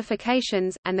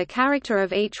fortifications, and the character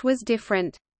of each was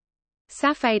different.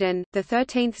 Safaeddin, the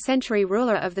 13th-century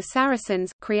ruler of the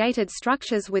Saracens, created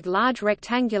structures with large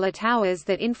rectangular towers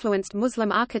that influenced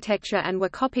Muslim architecture and were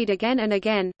copied again and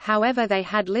again, however they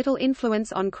had little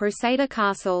influence on Crusader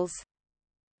castles.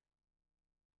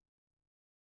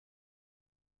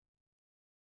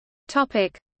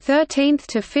 13th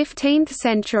to 15th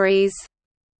centuries.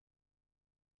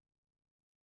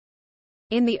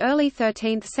 In the early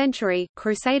 13th century,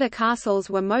 Crusader castles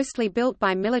were mostly built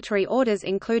by military orders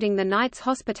including the Knights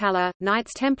Hospitaller,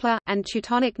 Knights Templar, and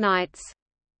Teutonic Knights.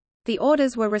 The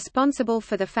orders were responsible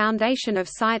for the foundation of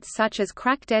sites such as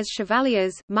Crac des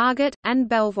Chevaliers, Margate, and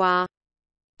Belvoir.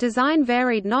 Design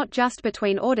varied not just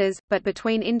between orders, but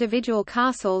between individual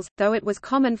castles, though it was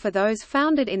common for those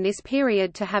founded in this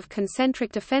period to have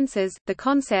concentric defences. The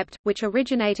concept, which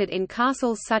originated in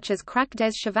castles such as Crac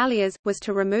des Chevaliers, was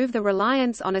to remove the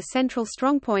reliance on a central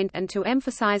strongpoint and to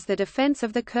emphasize the defence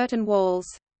of the curtain walls.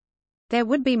 There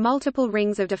would be multiple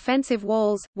rings of defensive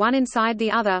walls, one inside the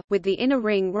other, with the inner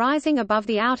ring rising above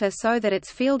the outer so that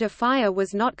its field of fire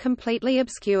was not completely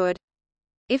obscured.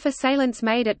 If assailants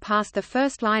made it past the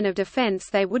first line of defense,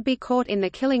 they would be caught in the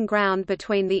killing ground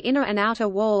between the inner and outer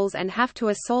walls and have to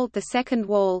assault the second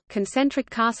wall. Concentric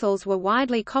castles were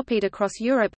widely copied across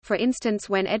Europe, for instance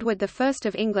when Edward I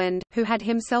of England, who had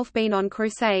himself been on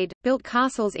crusade, built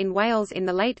castles in Wales in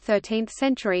the late 13th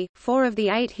century. 4 of the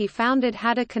 8 he founded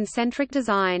had a concentric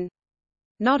design.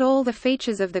 Not all the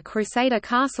features of the Crusader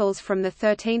castles from the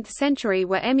 13th century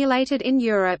were emulated in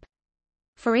Europe.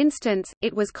 For instance,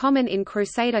 it was common in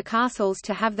Crusader castles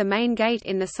to have the main gate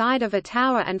in the side of a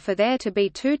tower and for there to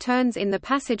be 2 turns in the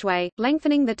passageway,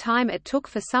 lengthening the time it took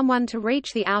for someone to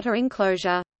reach the outer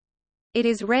enclosure. It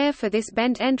is rare for this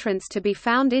bent entrance to be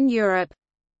found in Europe.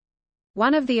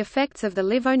 One of the effects of the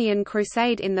Livonian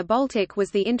Crusade in the Baltic was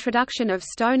the introduction of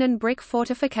stone and brick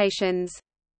fortifications.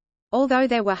 Although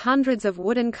there were hundreds of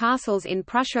wooden castles in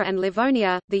Prussia and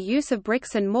Livonia, the use of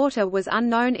bricks and mortar was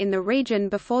unknown in the region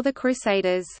before the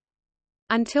Crusaders.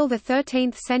 Until the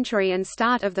 13th century and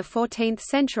start of the 14th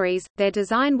centuries, their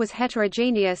design was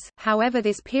heterogeneous, however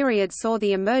this period saw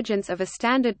the emergence of a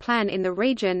standard plan in the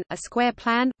region, a square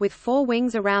plan, with 4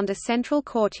 wings around a central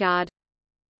courtyard.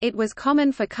 It was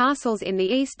common for castles in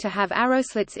the east to have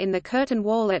arrowslits in the curtain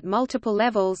wall at multiple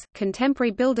levels. Contemporary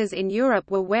builders in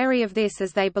Europe were wary of this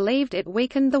as they believed it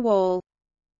weakened the wall.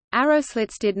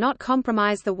 Arrowslits did not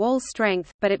compromise the wall's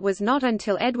strength, but it was not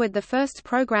until Edward I's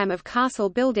program of castle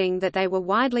building that they were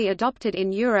widely adopted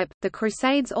in Europe. The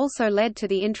Crusades also led to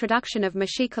the introduction of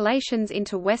machicolations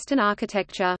into Western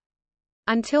architecture.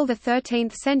 Until the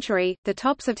 13th century, the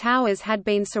tops of towers had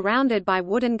been surrounded by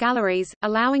wooden galleries,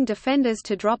 allowing defenders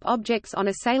to drop objects on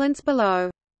assailants below.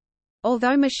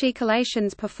 Although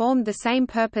machicolations performed the same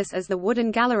purpose as the wooden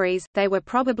galleries, they were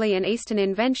probably an Eastern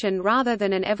invention rather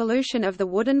than an evolution of the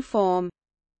wooden form.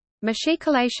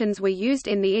 Machicolations were used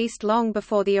in the East long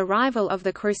before the arrival of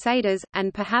the Crusaders,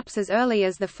 and perhaps as early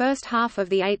as the first half of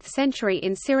the 8th century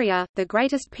in Syria. The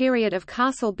greatest period of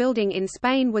castle building in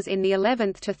Spain was in the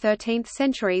 11th to 13th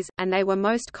centuries, and they were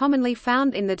most commonly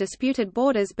found in the disputed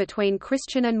borders between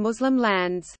Christian and Muslim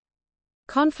lands.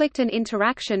 Conflict and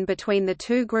interaction between the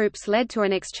two groups led to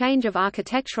an exchange of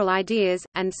architectural ideas,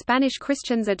 and Spanish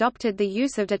Christians adopted the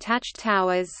use of detached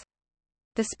towers.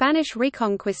 The Spanish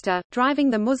Reconquista, driving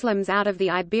the Muslims out of the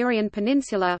Iberian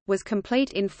Peninsula, was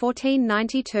complete in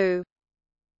 1492.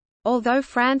 Although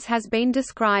France has been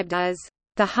described as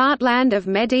the heartland of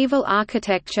medieval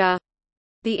architecture,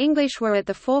 the English were at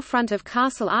the forefront of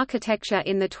castle architecture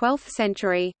in the 12th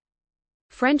century.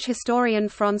 French historian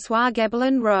François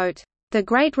Gebelin wrote, The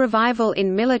Great Revival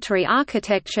in military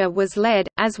architecture was led,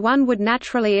 as one would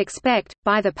naturally expect,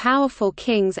 by the powerful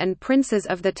kings and princes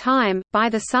of the time, by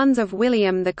the sons of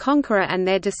William the Conqueror and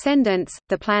their descendants,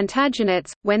 the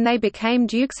Plantagenets, when they became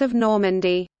Dukes of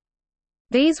Normandy.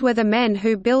 These were the men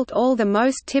who built all the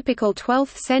most typical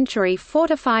 12th-century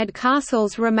fortified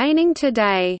castles remaining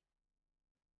today.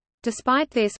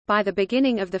 Despite this, by the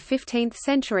beginning of the 15th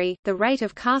century, the rate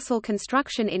of castle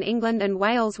construction in England and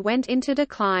Wales went into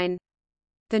decline.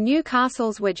 The new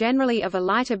castles were generally of a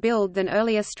lighter build than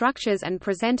earlier structures and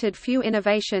presented few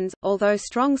innovations, although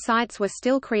strong sites were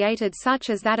still created such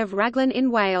as that of Raglan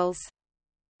in Wales.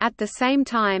 At the same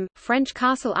time, French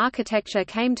castle architecture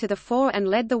came to the fore and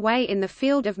led the way in the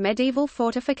field of medieval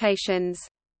fortifications.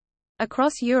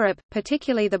 Across Europe,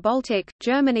 particularly the Baltic,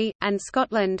 Germany, and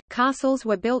Scotland, castles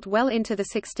were built well into the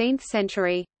 16th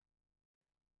century.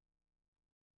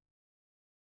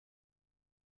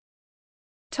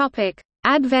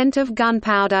 Advent of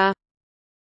gunpowder.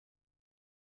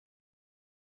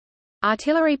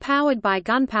 Artillery powered by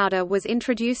gunpowder was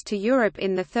introduced to Europe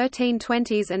in the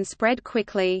 1320s and spread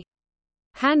quickly.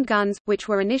 Handguns, which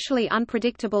were initially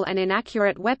unpredictable and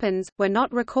inaccurate weapons, were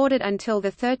not recorded until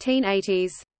the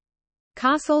 1380s.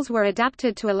 Castles were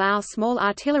adapted to allow small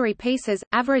artillery pieces,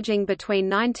 averaging between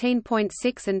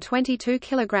 19.6 and 22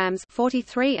 kilograms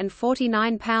 (43 and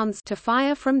 49 pounds) to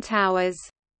fire from towers.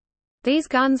 These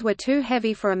guns were too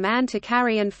heavy for a man to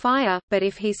carry and fire, but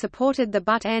if he supported the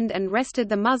butt end and rested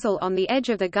the muzzle on the edge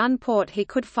of the gun port he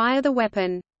could fire the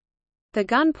weapon. The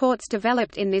gun ports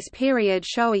developed in this period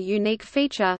show a unique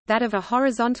feature, that of a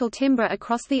horizontal timber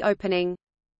across the opening.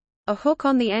 A hook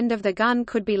on the end of the gun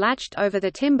could be latched over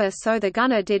the timber so the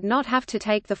gunner did not have to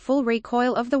take the full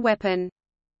recoil of the weapon.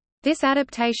 This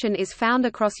adaptation is found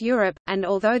across Europe, and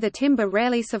although the timber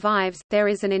rarely survives, there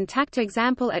is an intact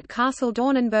example at Castle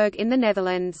Dornenburg in the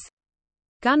Netherlands.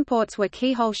 Gunports were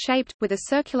keyhole-shaped, with a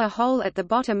circular hole at the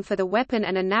bottom for the weapon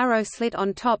and a narrow slit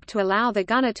on top to allow the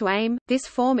gunner to aim. This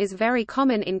form is very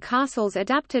common in castles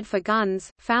adapted for guns,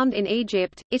 found in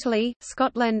Egypt, Italy,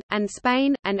 Scotland, and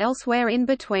Spain, and elsewhere in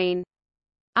between.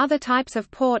 Other types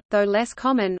of port, though less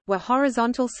common, were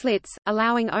horizontal slits,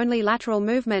 allowing only lateral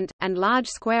movement, and large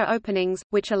square openings,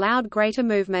 which allowed greater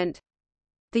movement.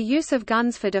 The use of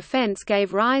guns for defense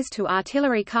gave rise to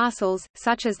artillery castles,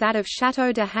 such as that of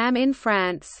Château de Ham in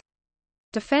France.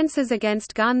 Defenses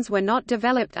against guns were not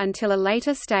developed until a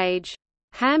later stage.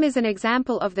 Ham is an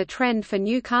example of the trend for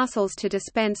new castles to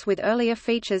dispense with earlier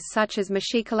features such as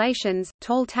machicolations,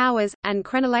 tall towers, and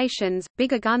crenellations.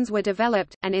 Bigger guns were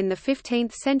developed, and in the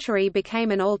 15th century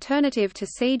became an alternative to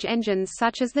siege engines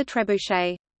such as the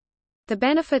trebuchet. The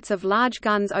benefits of large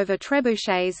guns over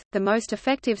trebuchets, the most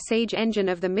effective siege engine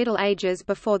of the Middle Ages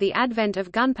before the advent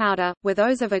of gunpowder, were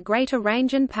those of a greater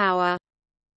range and power.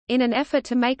 In an effort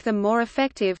to make them more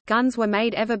effective, guns were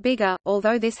made ever bigger,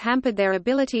 although this hampered their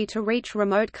ability to reach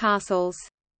remote castles.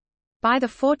 By the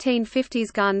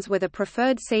 1450s guns were the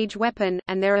preferred siege weapon,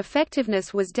 and their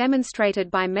effectiveness was demonstrated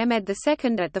by Mehmed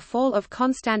II at the fall of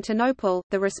Constantinople.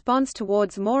 The response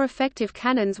towards more effective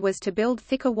cannons was to build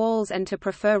thicker walls and to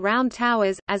prefer round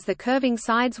towers, as the curving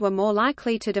sides were more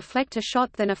likely to deflect a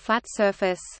shot than a flat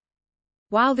surface.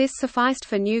 While this sufficed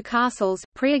for new castles,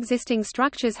 pre-existing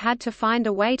structures had to find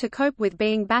a way to cope with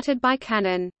being battered by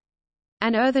cannon.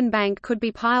 An earthen bank could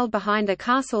be piled behind a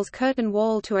castle's curtain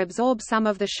wall to absorb some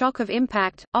of the shock of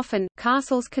impact. Often,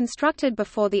 castles constructed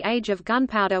before the age of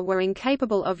gunpowder were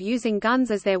incapable of using guns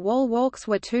as their wall walks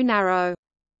were too narrow.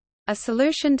 A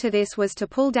solution to this was to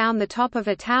pull down the top of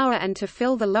a tower and to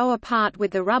fill the lower part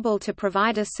with the rubble to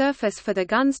provide a surface for the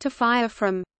guns to fire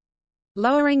from.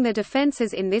 Lowering the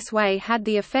defences in this way had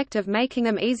the effect of making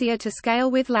them easier to scale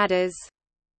with ladders.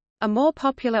 A more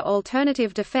popular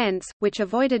alternative defence, which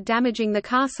avoided damaging the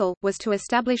castle, was to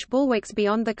establish bulwarks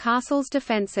beyond the castle's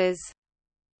defences.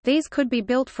 These could be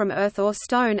built from earth or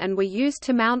stone and were used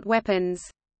to mount weapons.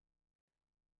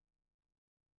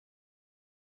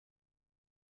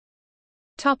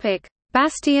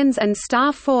 Bastions and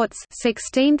star forts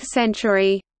 16th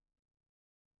century.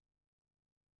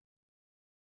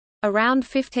 Around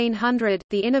 1500,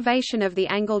 the innovation of the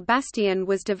angled bastion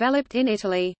was developed in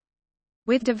Italy.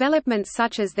 With developments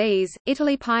such as these,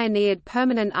 Italy pioneered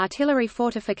permanent artillery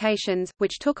fortifications,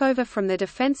 which took over from the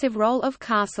defensive role of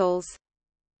castles.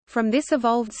 From this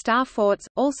evolved star forts,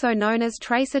 also known as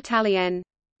tres Italienne.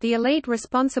 The elite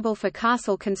responsible for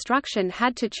castle construction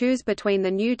had to choose between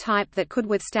the new type that could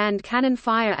withstand cannon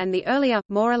fire and the earlier,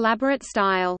 more elaborate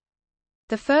style.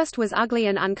 The first was ugly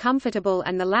and uncomfortable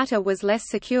and the latter was less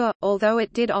secure, although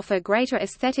it did offer greater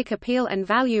aesthetic appeal and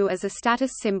value as a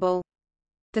status symbol.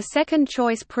 The second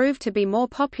choice proved to be more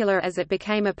popular as it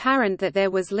became apparent that there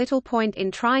was little point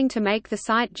in trying to make the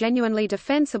site genuinely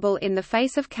defensible in the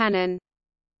face of cannon.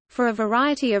 For a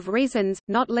variety of reasons,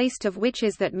 not least of which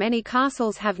is that many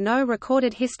castles have no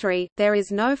recorded history, there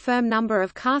is no firm number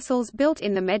of castles built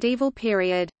in the medieval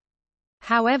period.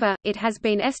 However, it has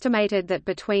been estimated that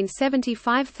between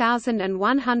 75,000 and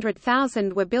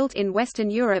 100,000 were built in Western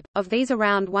Europe, of these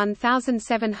around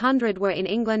 1,700 were in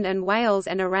England and Wales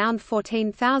and around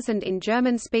 14,000 in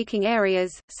German-speaking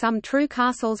areas. Some true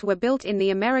castles were built in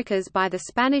the Americas by the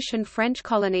Spanish and French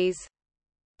colonies.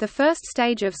 The first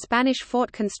stage of Spanish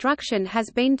fort construction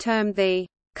has been termed the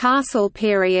castle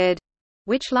period,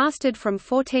 which lasted from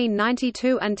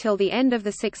 1492 until the end of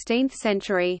the 16th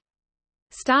century.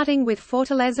 Starting with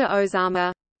Fortaleza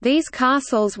Ozama, these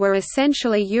castles were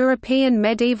essentially European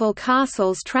medieval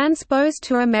castles transposed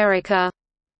to America.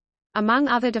 Among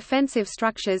other defensive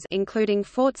structures including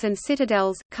forts and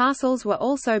citadels, castles were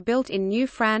also built in New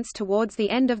France towards the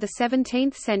end of the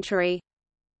 17th century.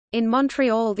 In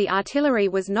Montreal the artillery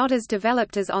was not as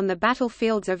developed as on the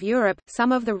battlefields of Europe.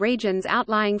 Some of the region's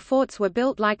outlying forts were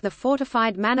built like the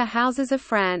fortified manor houses of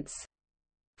France.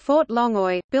 Fort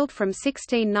Longueuil, built from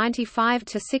 1695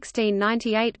 to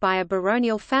 1698 by a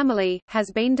baronial family, has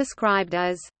been described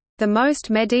as the most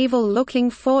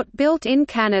medieval-looking fort built in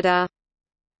Canada.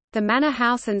 The manor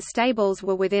house and stables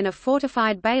were within a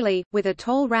fortified bailey, with a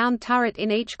tall round turret in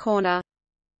each corner.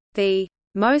 The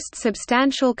most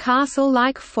substantial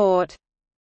castle-like fort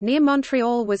near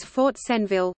Montreal was Fort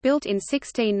Senville, built in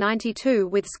 1692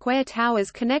 with square towers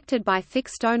connected by thick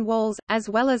stone walls, as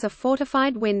well as a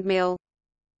fortified windmill.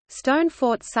 Stone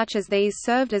forts such as these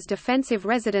served as defensive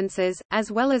residences,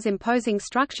 as well as imposing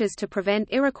structures to prevent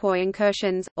Iroquois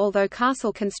incursions. Although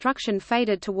castle construction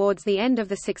faded towards the end of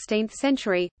the 16th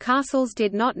century, castles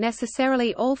did not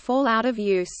necessarily all fall out of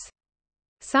use.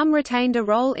 Some retained a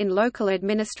role in local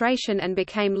administration and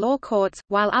became law courts,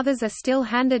 while others are still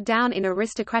handed down in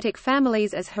aristocratic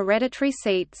families as hereditary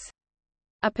seats.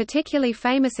 A particularly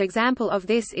famous example of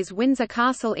this is Windsor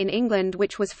Castle in England,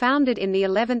 which was founded in the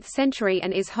 11th century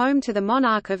and is home to the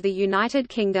monarch of the United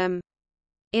Kingdom.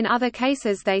 In other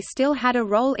cases they still had a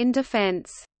role in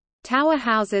defence. Tower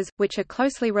houses, which are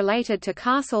closely related to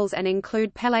castles and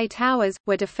include Pelé towers,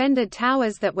 were defended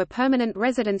towers that were permanent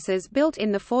residences built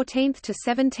in the 14th to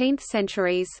 17th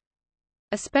centuries.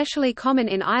 Especially common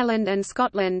in Ireland and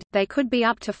Scotland, they could be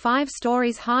up to 5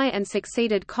 stories high and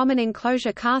succeeded common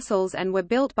enclosure castles and were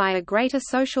built by a greater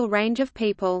social range of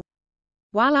people.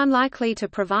 While unlikely to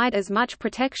provide as much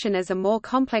protection as a more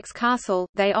complex castle,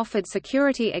 they offered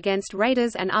security against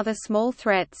raiders and other small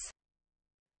threats.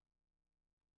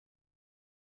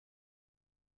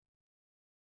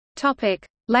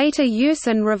 Later use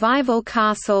and revival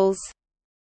castles.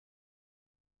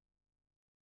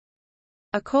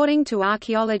 According to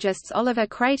archaeologists Oliver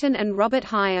Creighton and Robert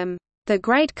Higham, the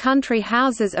great country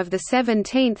houses of the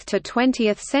 17th to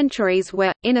 20th centuries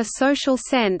were, in a social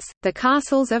sense, the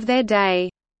castles of their day.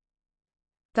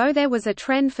 Though there was a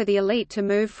trend for the elite to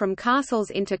move from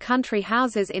castles into country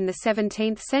houses in the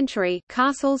 17th century,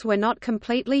 castles were not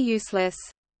completely useless.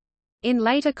 In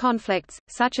later conflicts,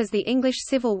 such as the English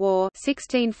Civil War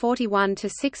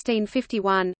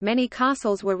 1641–1651, many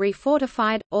castles were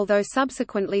refortified, although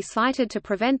subsequently slighted to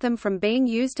prevent them from being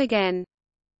used again.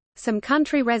 Some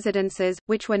country residences,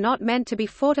 which were not meant to be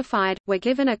fortified, were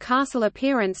given a castle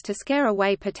appearance to scare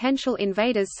away potential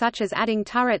invaders, such as adding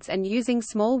turrets and using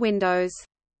small windows.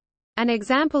 An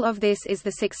example of this is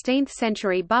the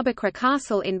 16th-century Bubacra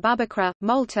Castle in Bubacra,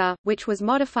 Motte, which was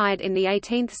modified in the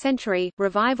 18th century.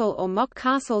 Revival or mock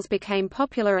castles became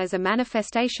popular as a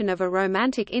manifestation of a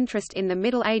romantic interest in the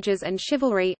Middle Ages and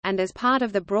chivalry, and as part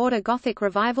of the broader Gothic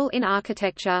revival in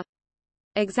architecture.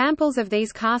 Examples of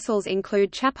these castles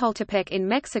include Chapultepec in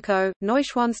Mexico,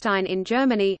 Neuschwanstein in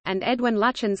Germany, and Edwin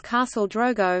Lutyens' Castle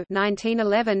Drogo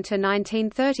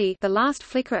 (1911–1930), the last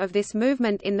flicker of this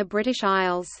movement in the British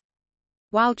Isles.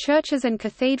 While churches and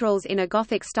cathedrals in a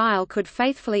Gothic style could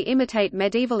faithfully imitate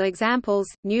medieval examples,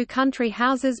 new country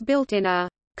houses built in a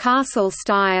castle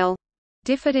style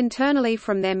differed internally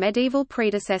from their medieval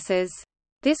predecessors.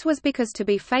 This was because to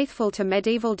be faithful to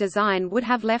medieval design would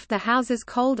have left the houses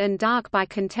cold and dark by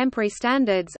contemporary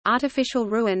standards. Artificial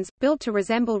ruins, built to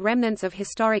resemble remnants of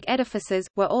historic edifices,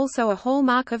 were also a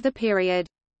hallmark of the period.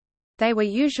 They were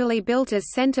usually built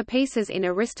as centerpieces in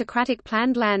aristocratic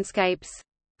planned landscapes.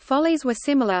 Follies were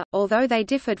similar, although they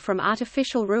differed from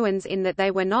artificial ruins in that they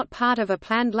were not part of a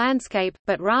planned landscape,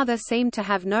 but rather seemed to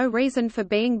have no reason for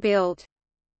being built.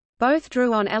 Both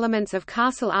drew on elements of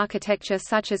castle architecture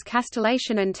such as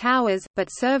castellation and towers, but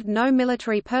served no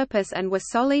military purpose and were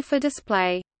solely for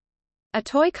display. A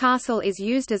toy castle is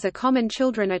used as a common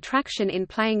children attraction in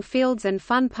playing fields and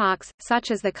fun parks,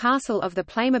 such as the castle of the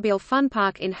Playmobil Fun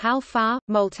Park in Hal Far,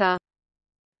 Motte.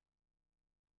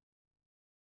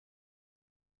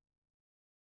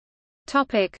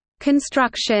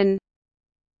 Construction.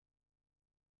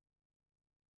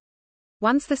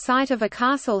 Once the site of a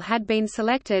castle had been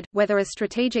selected, whether a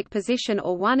strategic position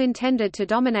or one intended to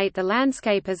dominate the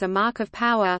landscape as a mark of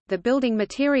power, the building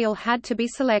material had to be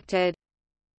selected.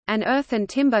 An earth and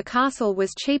timber castle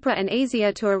was cheaper and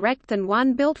easier to erect than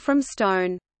one built from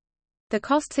stone. The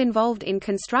costs involved in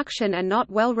construction are not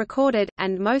well recorded,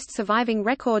 and most surviving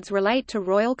records relate to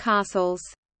royal castles.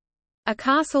 A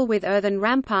castle with earthen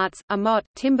ramparts, a moat,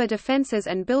 timber defences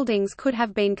and buildings could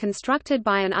have been constructed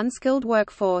by an unskilled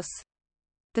workforce.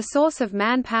 The source of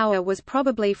manpower was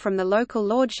probably from the local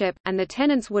lordship, and the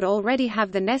tenants would already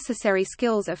have the necessary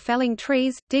skills of felling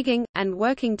trees, digging, and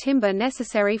working timber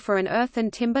necessary for an earth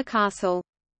and timber castle.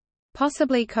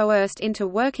 Possibly coerced into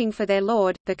working for their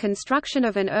lord, the construction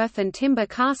of an earth and timber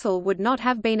castle would not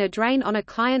have been a drain on a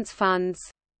client's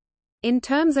funds. In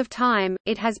terms of time,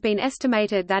 it has been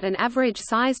estimated that an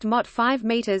average-sized moat 5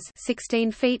 meters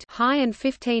 (16 feet) high and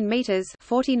 15 meters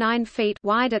 (49 feet)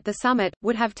 wide at the summit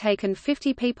would have taken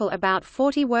 50 people about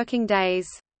 40 working days.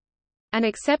 An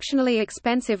exceptionally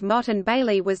expensive motte and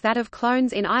bailey was that of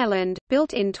Clones in Ireland,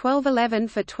 built in 1211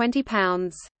 for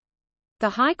 £20. The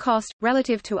high cost,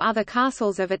 relative to other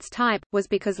castles of its type, was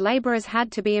because labourers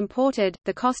had to be imported.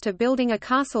 The cost of building a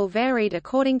castle varied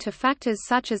according to factors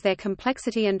such as their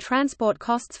complexity and transport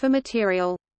costs for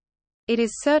material. It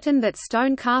is certain that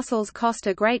stone castles cost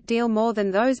a great deal more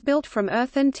than those built from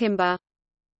earth and timber.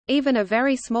 Even a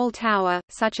very small tower,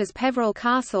 such as Peveril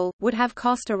Castle, would have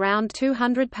cost around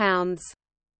 £200.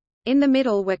 In the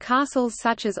middle were castles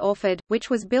such as Orford, which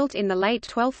was built in the late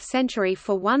 12th century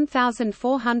for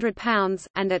 £1,400,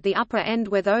 and at the upper end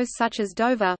were those such as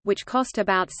Dover, which cost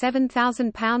about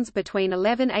 £7,000 between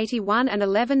 1181 and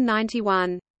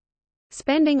 1191.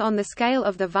 Spending on the scale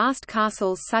of the vast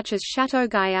castles such as Château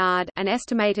Gaillard, an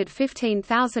estimated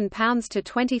 £15,000 to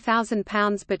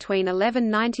 £20,000 between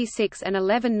 1196 and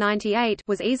 1198,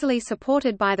 was easily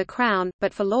supported by the Crown,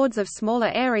 but for lords of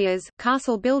smaller areas,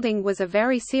 castle building was a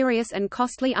very serious and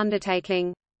costly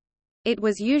undertaking. It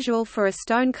was usual for a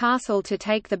stone castle to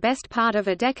take the best part of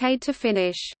a decade to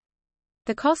finish.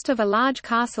 The cost of a large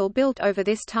castle built over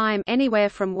this time, anywhere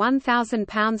from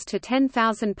 £1,000 to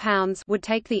 £10,000, would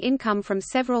take the income from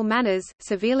several manors,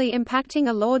 severely impacting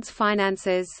a lord's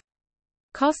finances.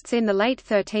 Costs in the late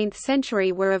 13th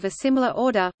century were of a similar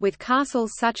order, with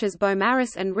castles such as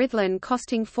Beaumaris and Rhuddlan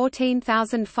costing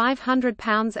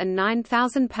 £14,500 and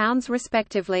 £9,000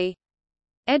 respectively.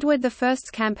 Edward I's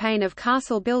campaign of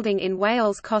castle building in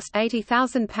Wales cost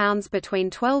 £80,000 between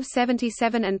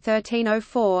 1277 and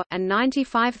 1304, and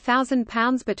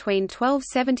 £95,000 between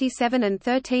 1277 and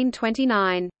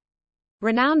 1329.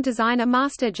 Renowned designer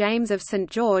Master James of St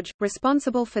George,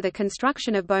 responsible for the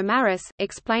construction of Beaumaris,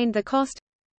 explained the cost.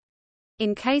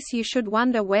 In case you should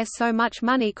wonder where so much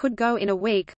money could go in a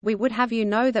week, we would have you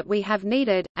know that we have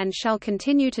needed, and shall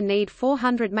continue to need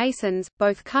 400 masons,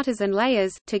 both cutters and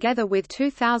layers, together with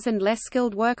 2,000 less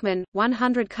skilled workmen,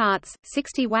 100 carts,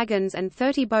 60 wagons and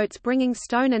 30 boats bringing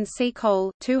stone and sea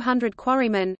coal, 200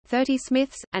 quarrymen, 30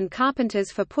 smiths, and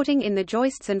carpenters for putting in the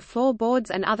joists and floor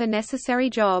boards and other necessary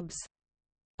jobs.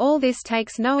 All this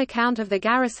takes no account of the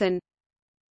garrison,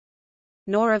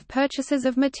 nor of purchases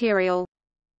of material,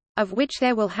 of which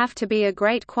there will have to be a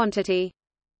great quantity.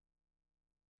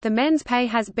 The men's pay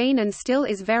has been and still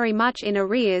is very much in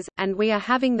arrears, and we are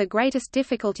having the greatest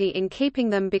difficulty in keeping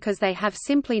them because they have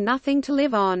simply nothing to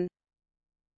live on.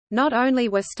 Not only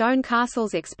were stone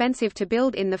castles expensive to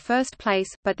build in the first place,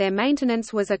 but their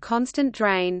maintenance was a constant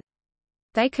drain.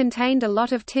 They contained a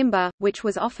lot of timber, which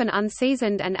was often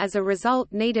unseasoned and as a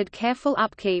result needed careful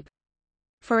upkeep.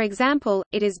 For example,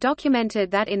 it is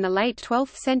documented that in the late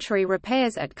 12th century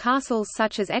repairs at castles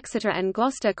such as Exeter and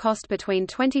Gloucester cost between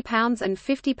 £20 and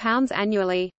 £50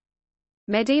 annually.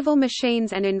 Medieval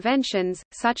machines and inventions,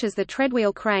 such as the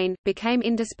treadwheel crane, became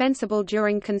indispensable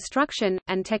during construction,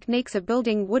 and techniques of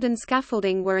building wooden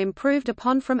scaffolding were improved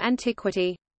upon from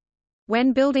antiquity.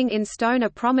 When building in stone, a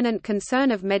prominent concern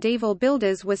of medieval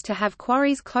builders was to have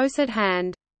quarries close at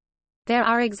hand. There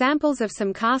are examples of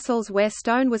some castles where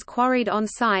stone was quarried on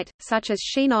site, such as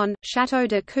Chinon, Château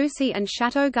de Coucy and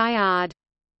Château Gaillard.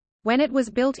 When it was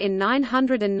built in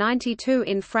 992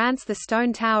 in France, the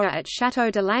stone tower at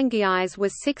Château de Languillaise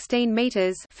was 16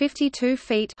 metres (52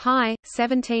 feet) high,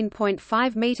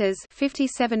 17.5 metres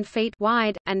 (57 feet)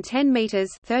 wide, and 10 metres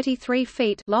 (33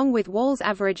 feet) long, with walls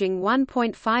averaging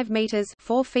 1.5 metres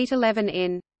 (4 feet 11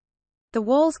 in). The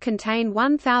walls contain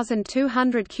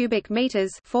 1,200 cubic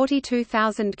meters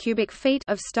 (42,000 cubic feet)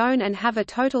 of stone and have a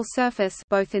total surface,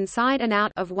 both inside and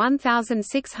out, of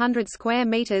 1,600 square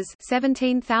meters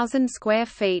 (17,000 square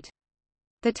feet).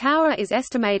 The tower is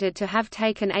estimated to have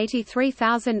taken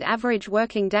 83,000 average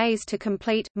working days to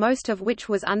complete, most of which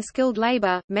was unskilled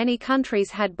labor. Many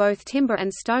countries had both timber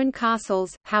and stone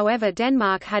castles, however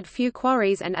Denmark had few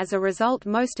quarries, and as a result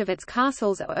most of its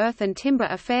castles are earth and timber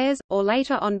affairs, or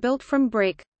later on built from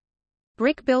brick.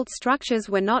 Brick-built structures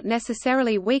were not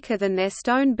necessarily weaker than their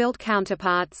stone-built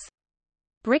counterparts.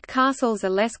 Brick castles are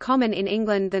less common in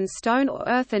England than stone or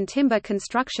earth and timber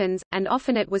constructions, and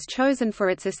often it was chosen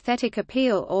for its aesthetic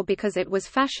appeal or because it was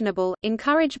fashionable,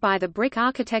 encouraged by the brick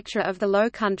architecture of the Low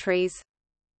Countries.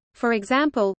 For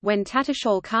example, when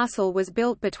Tattershall Castle was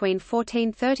built between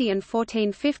 1430 and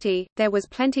 1450, there was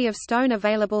plenty of stone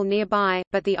available nearby,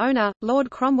 but the owner, Lord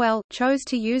Cromwell, chose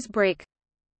to use brick.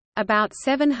 About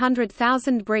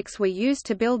 700,000 bricks were used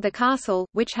to build the castle,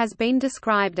 which has been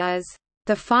described as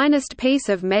the finest piece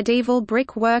of medieval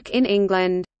brickwork in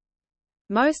England.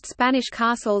 Most Spanish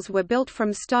castles were built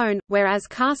from stone, whereas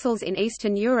castles in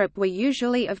Eastern Europe were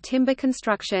usually of timber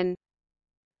construction.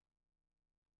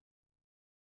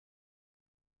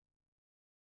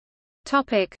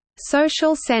 Topic: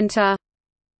 Social centre.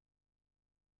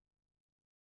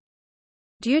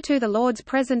 Due to the lord's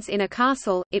presence in a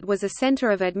castle, it was a centre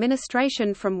of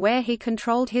administration from where he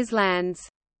controlled his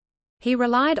lands. He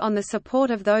relied on the support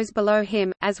of those below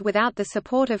him, as without the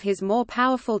support of his more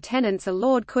powerful tenants a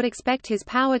lord could expect his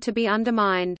power to be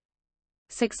undermined.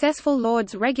 Successful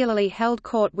lords regularly held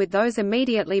court with those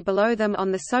immediately below them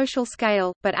on the social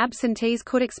scale, but absentees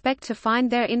could expect to find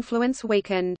their influence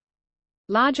weakened.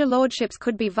 Larger lordships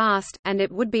could be vast, and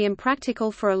it would be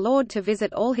impractical for a lord to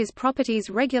visit all his properties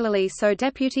regularly, so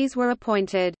deputies were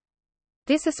appointed.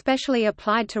 This especially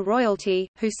applied to royalty,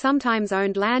 who sometimes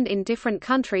owned land in different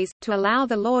countries. To allow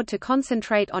the lord to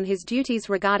concentrate on his duties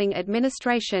regarding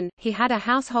administration, he had a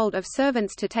household of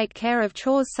servants to take care of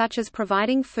chores such as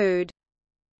providing food.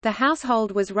 The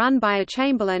household was run by a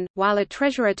chamberlain, while a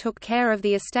treasurer took care of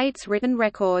the estate's written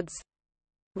records.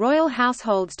 Royal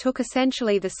households took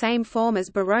essentially the same form as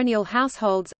baronial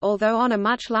households, although on a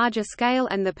much larger scale,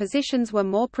 and the positions were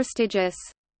more prestigious.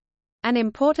 An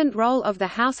important role of the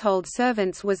household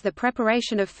servants was the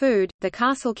preparation of food. The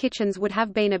castle kitchens would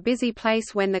have been a busy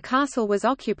place when the castle was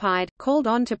occupied, called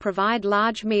on to provide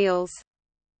large meals.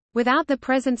 Without the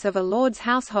presence of a lord's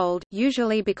household,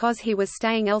 usually because he was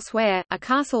staying elsewhere, a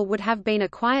castle would have been a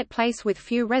quiet place with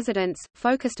few residents,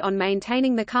 focused on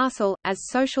maintaining the castle. As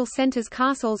social centers,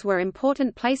 castles were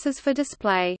important places for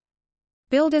display.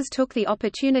 Builders took the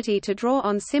opportunity to draw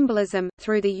on symbolism,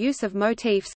 through the use of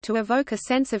motifs, to evoke a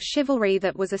sense of chivalry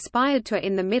that was aspired to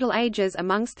in the Middle Ages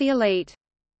amongst the elite.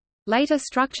 Later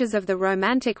structures of the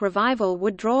Romantic Revival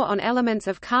would draw on elements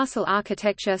of castle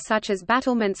architecture such as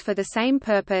battlements for the same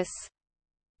purpose.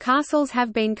 Castles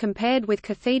have been compared with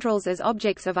cathedrals as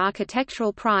objects of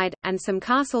architectural pride, and some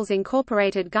castles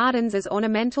incorporated gardens as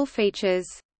ornamental features.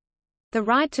 The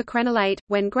right to crenellate,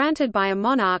 when granted by a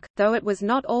monarch, though it was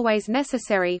not always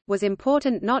necessary, was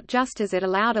important not just as it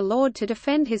allowed a lord to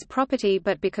defend his property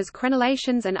but because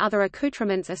crenellations and other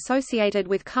accoutrements associated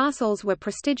with castles were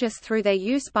prestigious through their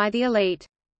use by the elite.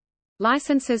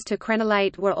 Licenses to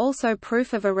crenellate were also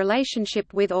proof of a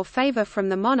relationship with or favor from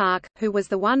the monarch, who was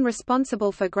the one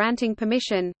responsible for granting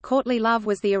permission. Courtly love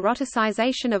was the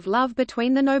eroticization of love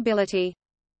between the nobility.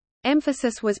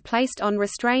 Emphasis was placed on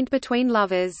restraint between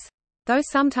lovers. Though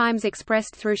sometimes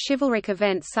expressed through chivalric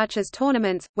events such as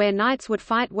tournaments, where knights would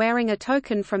fight wearing a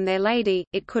token from their lady,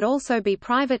 it could also be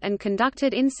private and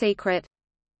conducted in secret.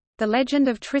 The legend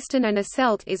of Tristan and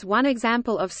Iseult is one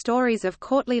example of stories of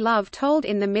courtly love told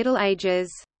in the Middle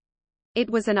Ages.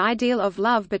 It was an ideal of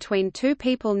love between two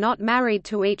people not married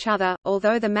to each other,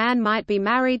 although the man might be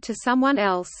married to someone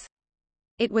else.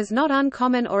 It was not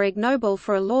uncommon or ignoble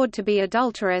for a lord to be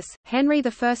adulterous. Henry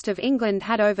I of England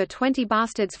had over 20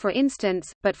 bastards, for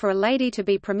instance, but for a lady to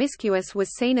be promiscuous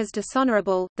was seen as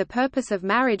dishonorable. The purpose of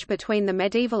marriage between the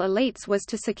medieval elites was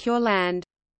to secure land.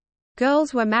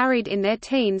 Girls were married in their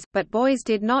teens, but boys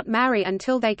did not marry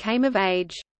until they came of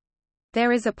age.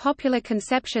 There is a popular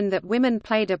conception that women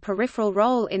played a peripheral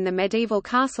role in the medieval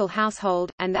castle household,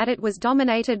 and that it was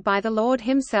dominated by the lord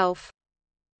himself.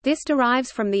 This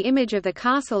derives from the image of the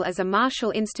castle as a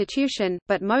martial institution,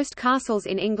 but most castles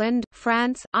in England,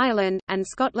 France, Ireland, and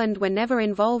Scotland were never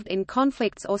involved in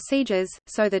conflicts or sieges,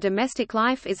 so the domestic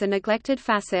life is a neglected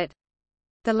facet.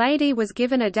 The lady was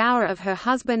given a dower of her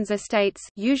husband's estates,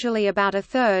 usually about a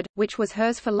third, which was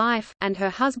hers for life, and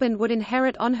her husband would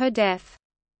inherit on her death.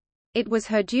 It was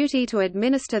her duty to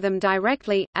administer them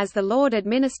directly, as the lord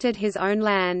administered his own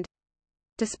land.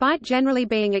 Despite generally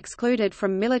being excluded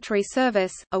from military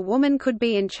service, a woman could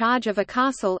be in charge of a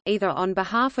castle, either on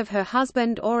behalf of her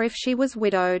husband or if she was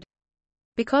widowed.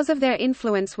 Because of their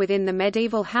influence within the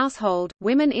medieval household,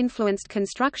 women influenced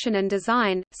construction and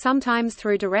design, sometimes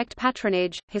through direct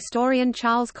patronage. Historian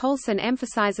Charles Colson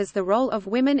emphasizes the role of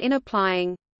women in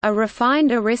applying a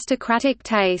refined aristocratic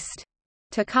taste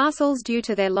to castles due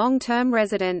to their long-term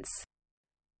residence.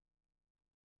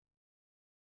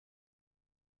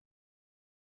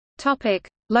 Topic: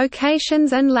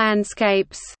 Locations and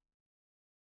landscapes.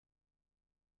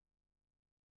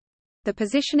 The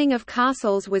positioning of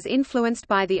castles was influenced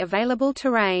by the available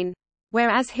terrain.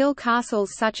 Whereas hill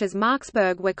castles such as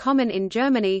Marksburg were common in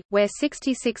Germany, where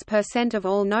 66% of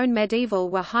all known medieval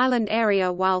were highland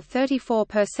area while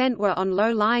 34% were on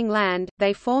low-lying land,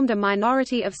 they formed a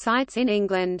minority of sites in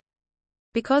England.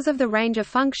 Because of the range of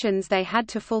functions they had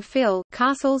to fulfill,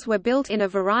 castles were built in a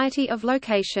variety of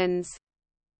locations.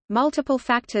 Multiple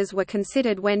factors were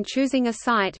considered when choosing a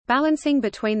site, balancing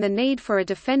between the need for a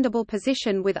defendable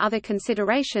position with other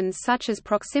considerations such as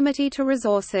proximity to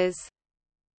resources.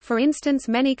 For instance,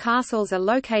 many castles are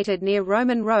located near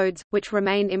Roman roads, which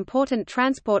remained important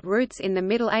transport routes in the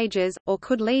Middle Ages, or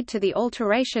could lead to the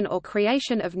alteration or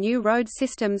creation of new road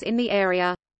systems in the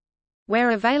area.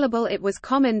 Where available, it was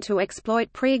common to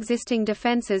exploit pre-existing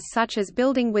defences such as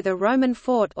building with a Roman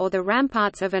fort or the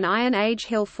ramparts of an Iron Age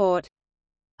hill fort.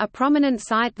 A prominent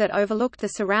site that overlooked the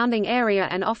surrounding area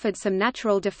and offered some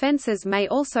natural defences may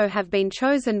also have been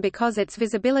chosen because its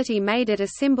visibility made it a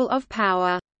symbol of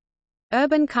power.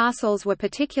 Urban castles were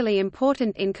particularly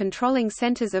important in controlling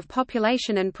centres of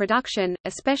population and production,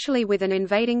 especially with an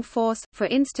invading force. For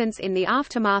instance, in the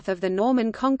aftermath of the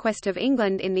Norman conquest of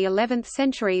England in the 11th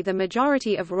century, the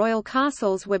majority of royal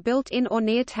castles were built in or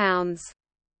near towns.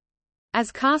 As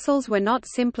castles were not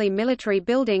simply military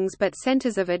buildings but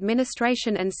centers of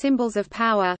administration and symbols of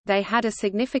power, they had a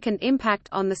significant impact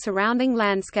on the surrounding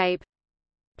landscape.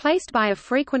 Placed by a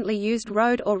frequently used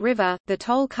road or river, the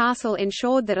toll castle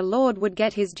ensured that a lord would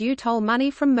get his due toll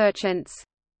money from merchants.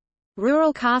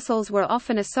 Rural castles were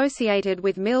often associated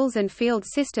with mills and field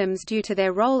systems due to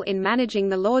their role in managing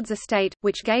the lord's estate,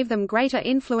 which gave them greater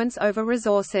influence over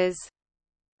resources.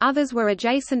 Others were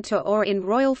adjacent to or in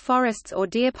royal forests or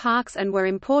deer parks and were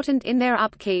important in their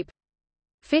upkeep.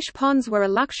 Fish ponds were a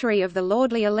luxury of the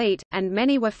lordly elite, and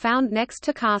many were found next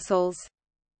to castles.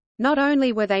 Not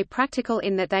only were they practical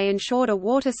in that they ensured a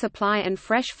water supply and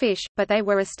fresh fish, but they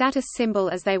were a status symbol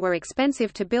as they were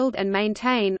expensive to build and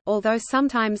maintain. Although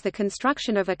sometimes the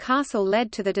construction of a castle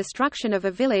led to the destruction of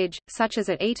a village, such as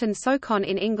at Eton-Socon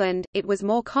in England, it was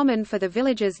more common for the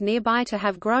villages nearby to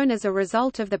have grown as a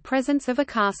result of the presence of a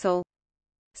castle.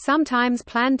 Sometimes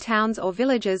planned towns or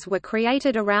villages were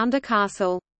created around a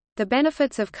castle. The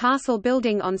benefits of castle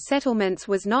building on settlements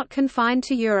was not confined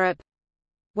to Europe.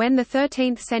 When the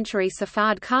 13th-century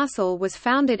Sephard castle was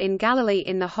founded in Galilee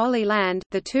in the Holy Land,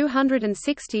 the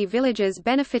 260 villages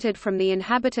benefited from the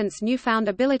inhabitants' newfound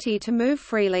ability to move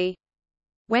freely.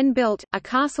 When built, a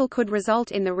castle could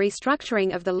result in the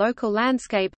restructuring of the local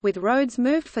landscape, with roads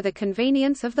moved for the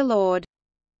convenience of the lord.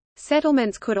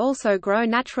 Settlements could also grow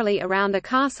naturally around a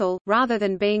castle, rather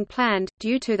than being planned,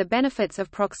 due to the benefits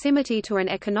of proximity to an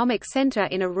economic centre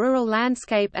in a rural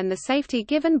landscape and the safety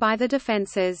given by the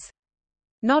defences.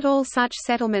 Not all such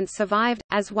settlements survived,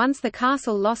 as once the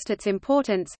castle lost its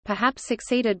importance, perhaps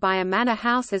succeeded by a manor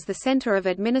house as the centre of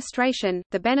administration,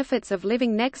 the benefits of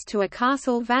living next to a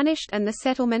castle vanished and the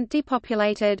settlement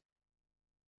depopulated.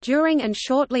 During and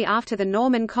shortly after the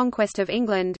Norman conquest of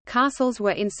England, castles were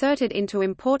inserted into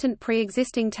important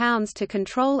pre-existing towns to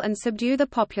control and subdue the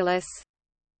populace.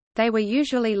 They were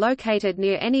usually located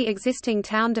near any existing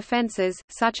town defences,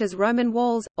 such as Roman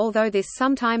walls, although this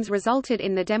sometimes resulted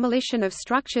in the demolition of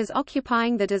structures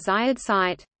occupying the desired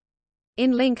site.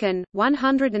 In Lincoln,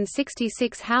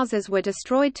 166 houses were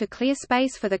destroyed to clear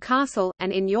space for the castle,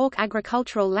 and in York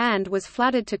agricultural land was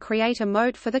flooded to create a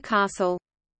moat for the castle.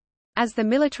 As the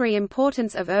military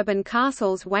importance of urban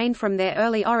castles waned from their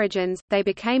early origins, they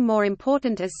became more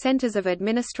important as centres of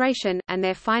administration, and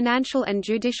their financial and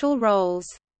judicial roles.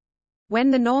 When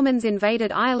the Normans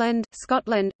invaded Ireland,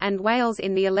 Scotland, and Wales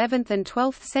in the 11th and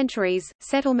 12th centuries,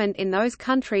 settlement in those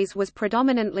countries was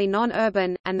predominantly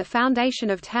non-urban, and the foundation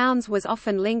of towns was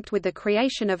often linked with the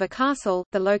creation of a castle.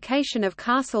 The location of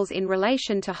castles in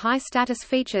relation to high-status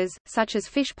features, such as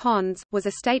fish ponds, was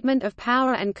a statement of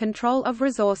power and control of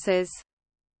resources.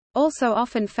 Also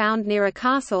often found near a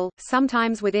castle,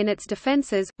 sometimes within its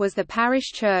defences, was the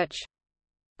parish church.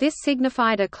 This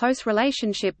signified a close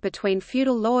relationship between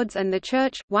feudal lords and the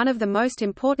church, one of the most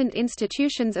important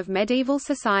institutions of medieval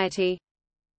society.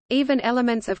 Even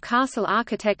elements of castle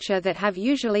architecture that have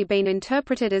usually been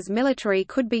interpreted as military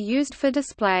could be used for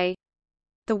display.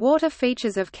 The water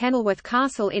features of Kenilworth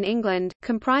Castle in England,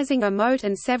 comprising a moat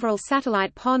and several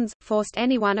satellite ponds, forced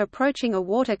anyone approaching a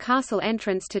water castle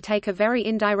entrance to take a very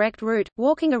indirect route,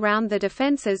 walking around the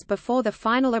defences before the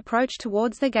final approach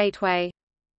towards the gateway.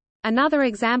 Another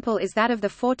example is that of the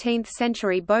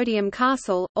 14th-century Bodiam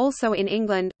Castle, also in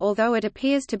England. Although it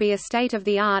appears to be a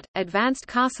state-of-the-art, advanced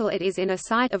castle, it is in a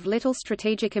site of little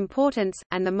strategic importance,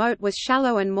 and the moat was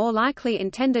shallow and more likely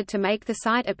intended to make the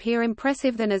site appear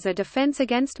impressive than as a defence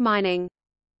against mining.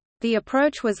 The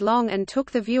approach was long and took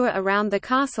the viewer around the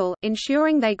castle,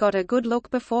 ensuring they got a good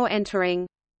look before entering.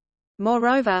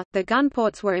 Moreover, the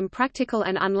gunports were impractical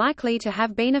and unlikely to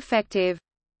have been effective.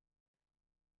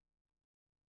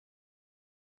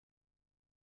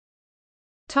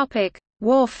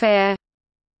 Warfare.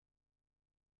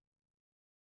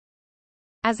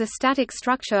 As a static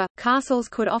structure, castles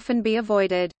could often be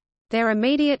avoided. Their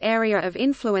immediate area of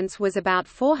influence was about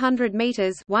 400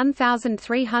 meters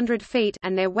 (1,300 feet),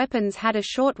 and their weapons had a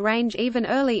short range even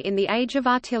early in the age of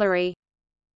artillery.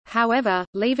 However,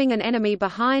 leaving an enemy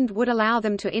behind would allow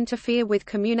them to interfere with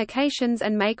communications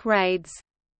and make raids.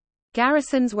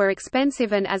 Garrisons were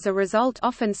expensive and as a result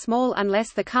often small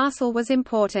unless the castle was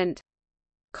important.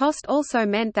 Cost also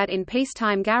meant that in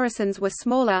peacetime garrisons were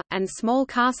smaller, and small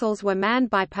castles were manned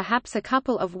by perhaps a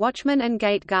couple of watchmen and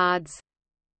gate guards.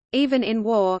 Even in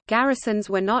war, garrisons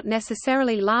were not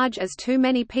necessarily large, as too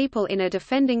many people in a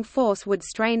defending force would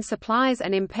strain supplies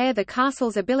and impair the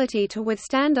castle's ability to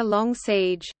withstand a long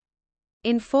siege.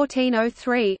 In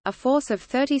 1403, a force of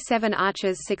 37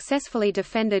 archers successfully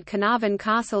defended Carnarvon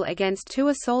Castle against 2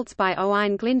 assaults by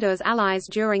Owain Glyndwr's allies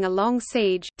during a long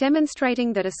siege,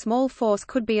 demonstrating that a small force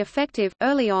could be effective.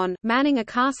 Early on, manning a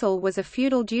castle was a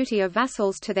feudal duty of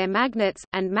vassals to their magnates,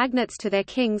 and magnates to their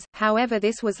kings, however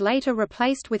this was later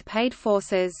replaced with paid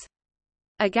forces.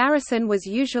 A garrison was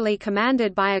usually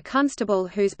commanded by a constable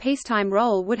whose peacetime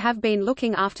role would have been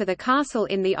looking after the castle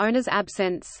in the owner's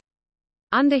absence.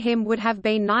 Under him would have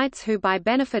been knights who by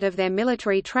benefit of their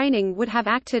military training would have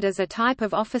acted as a type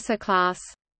of officer class.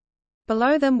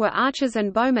 Below them were archers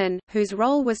and bowmen, whose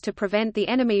role was to prevent the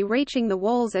enemy reaching the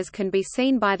walls, as can be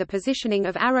seen by the positioning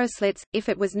of Arrowslits. If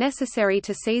it was necessary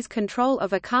to seize control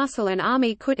of a castle, an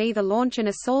army could either launch an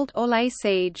assault or lay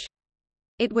siege.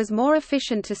 It was more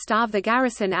efficient to starve the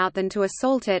garrison out than to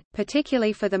assault it,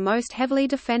 particularly for the most heavily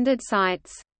defended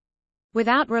sites.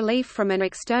 Without relief from an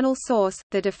external source,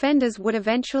 the defenders would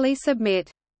eventually submit.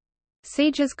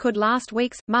 Sieges could last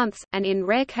weeks, months, and in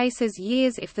rare cases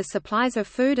years if the supplies of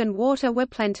food and water were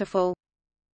plentiful.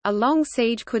 A long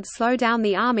siege could slow down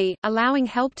the army, allowing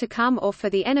help to come or for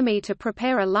the enemy to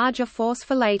prepare a larger force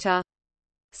for later.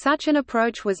 Such an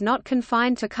approach was not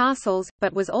confined to castles,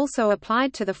 but was also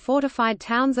applied to the fortified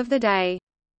towns of the day.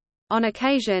 On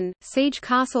occasion, siege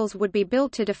castles would be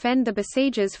built to defend the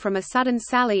besiegers from a sudden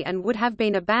sally and would have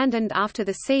been abandoned after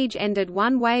the siege ended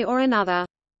one way or another.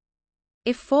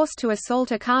 If forced to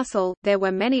assault a castle, there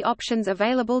were many options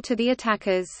available to the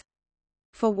attackers.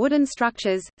 For wooden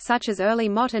structures, such as early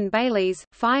motte and baileys,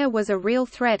 fire was a real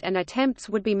threat and attempts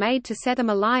would be made to set them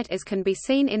alight, as can be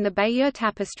seen in the Bayeux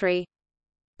tapestry.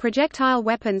 Projectile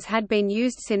weapons had been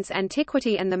used since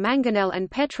antiquity, and the mangonel and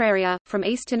petraria, from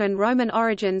Eastern and Roman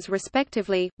origins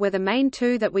respectively, were the main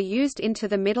two that were used into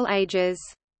the Middle Ages.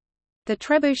 The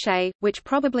trebuchet, which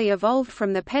probably evolved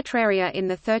from the petraria in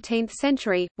the 13th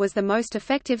century, was the most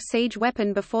effective siege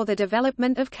weapon before the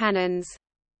development of cannons.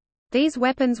 These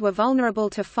weapons were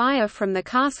vulnerable to fire from the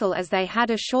castle as they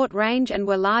had a short range and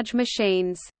were large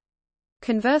machines.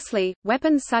 Conversely,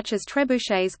 weapons such as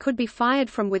trebuchets could be fired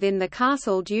from within the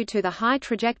castle due to the high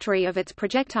trajectory of its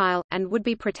projectile, and would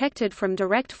be protected from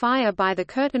direct fire by the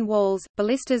curtain walls.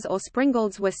 Ballistas or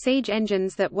springalds were siege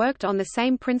engines that worked on the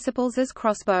same principles as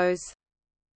crossbows.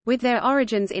 With their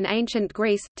origins in ancient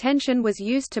Greece, tension was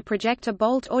used to project a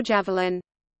bolt or javelin.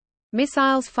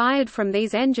 Missiles fired from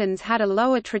these engines had a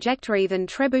lower trajectory than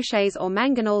trebuchets or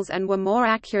mangonels and were more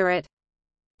accurate.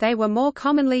 They were more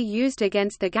commonly used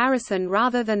against the garrison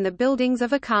rather than the buildings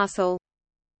of a castle.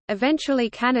 Eventually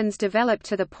cannons developed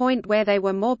to the point where they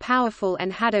were more powerful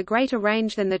and had a greater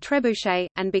range than the trebuchet,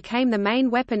 and became the main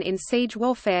weapon in siege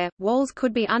warfare. Walls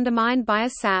could be undermined by a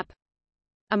sap.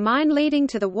 A mine leading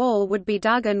to the wall would be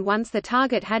dug, and once the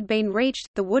target had been reached,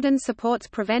 the wooden supports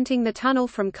preventing the tunnel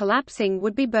from collapsing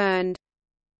would be burned.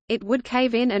 It would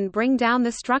cave in and bring down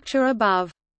the structure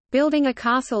above. Building a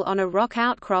castle on a rock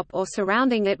outcrop or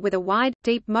surrounding it with a wide,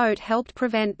 deep moat helped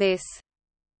prevent this.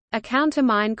 A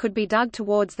countermine could be dug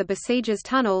towards the besieger's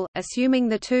tunnel, assuming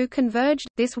the two converged.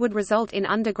 This would result in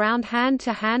underground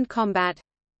hand-to-hand combat.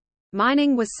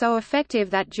 Mining was so effective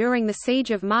that during the siege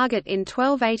of Margate in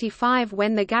 1285,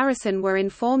 when the garrison were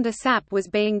informed a sap was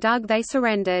being dug, they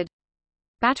surrendered.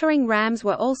 Battering rams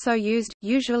were also used,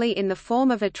 usually in the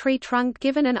form of a tree trunk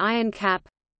given an iron cap.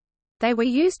 They were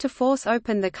used to force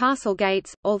open the castle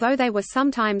gates, although they were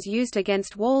sometimes used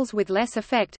against walls with less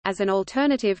effect. As an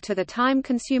alternative to the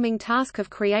time-consuming task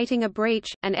of creating a breach,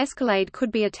 an escalade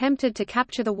could be attempted to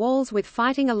capture the walls with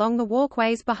fighting along the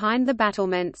walkways behind the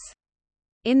battlements.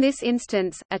 In this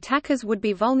instance, attackers would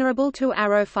be vulnerable to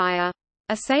arrow fire.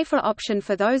 A safer option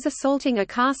for those assaulting a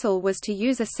castle was to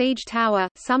use a siege tower,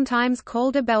 sometimes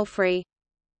called a belfry.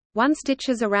 Once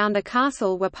ditches around a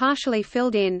castle were partially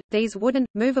filled in, these wooden,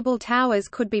 movable towers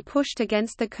could be pushed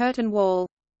against the curtain wall.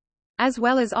 As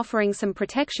well as offering some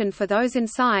protection for those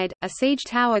inside, a siege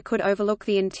tower could overlook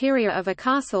the interior of a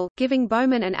castle, giving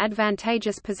bowmen an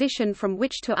advantageous position from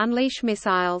which to unleash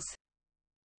missiles.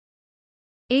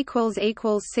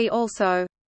 See also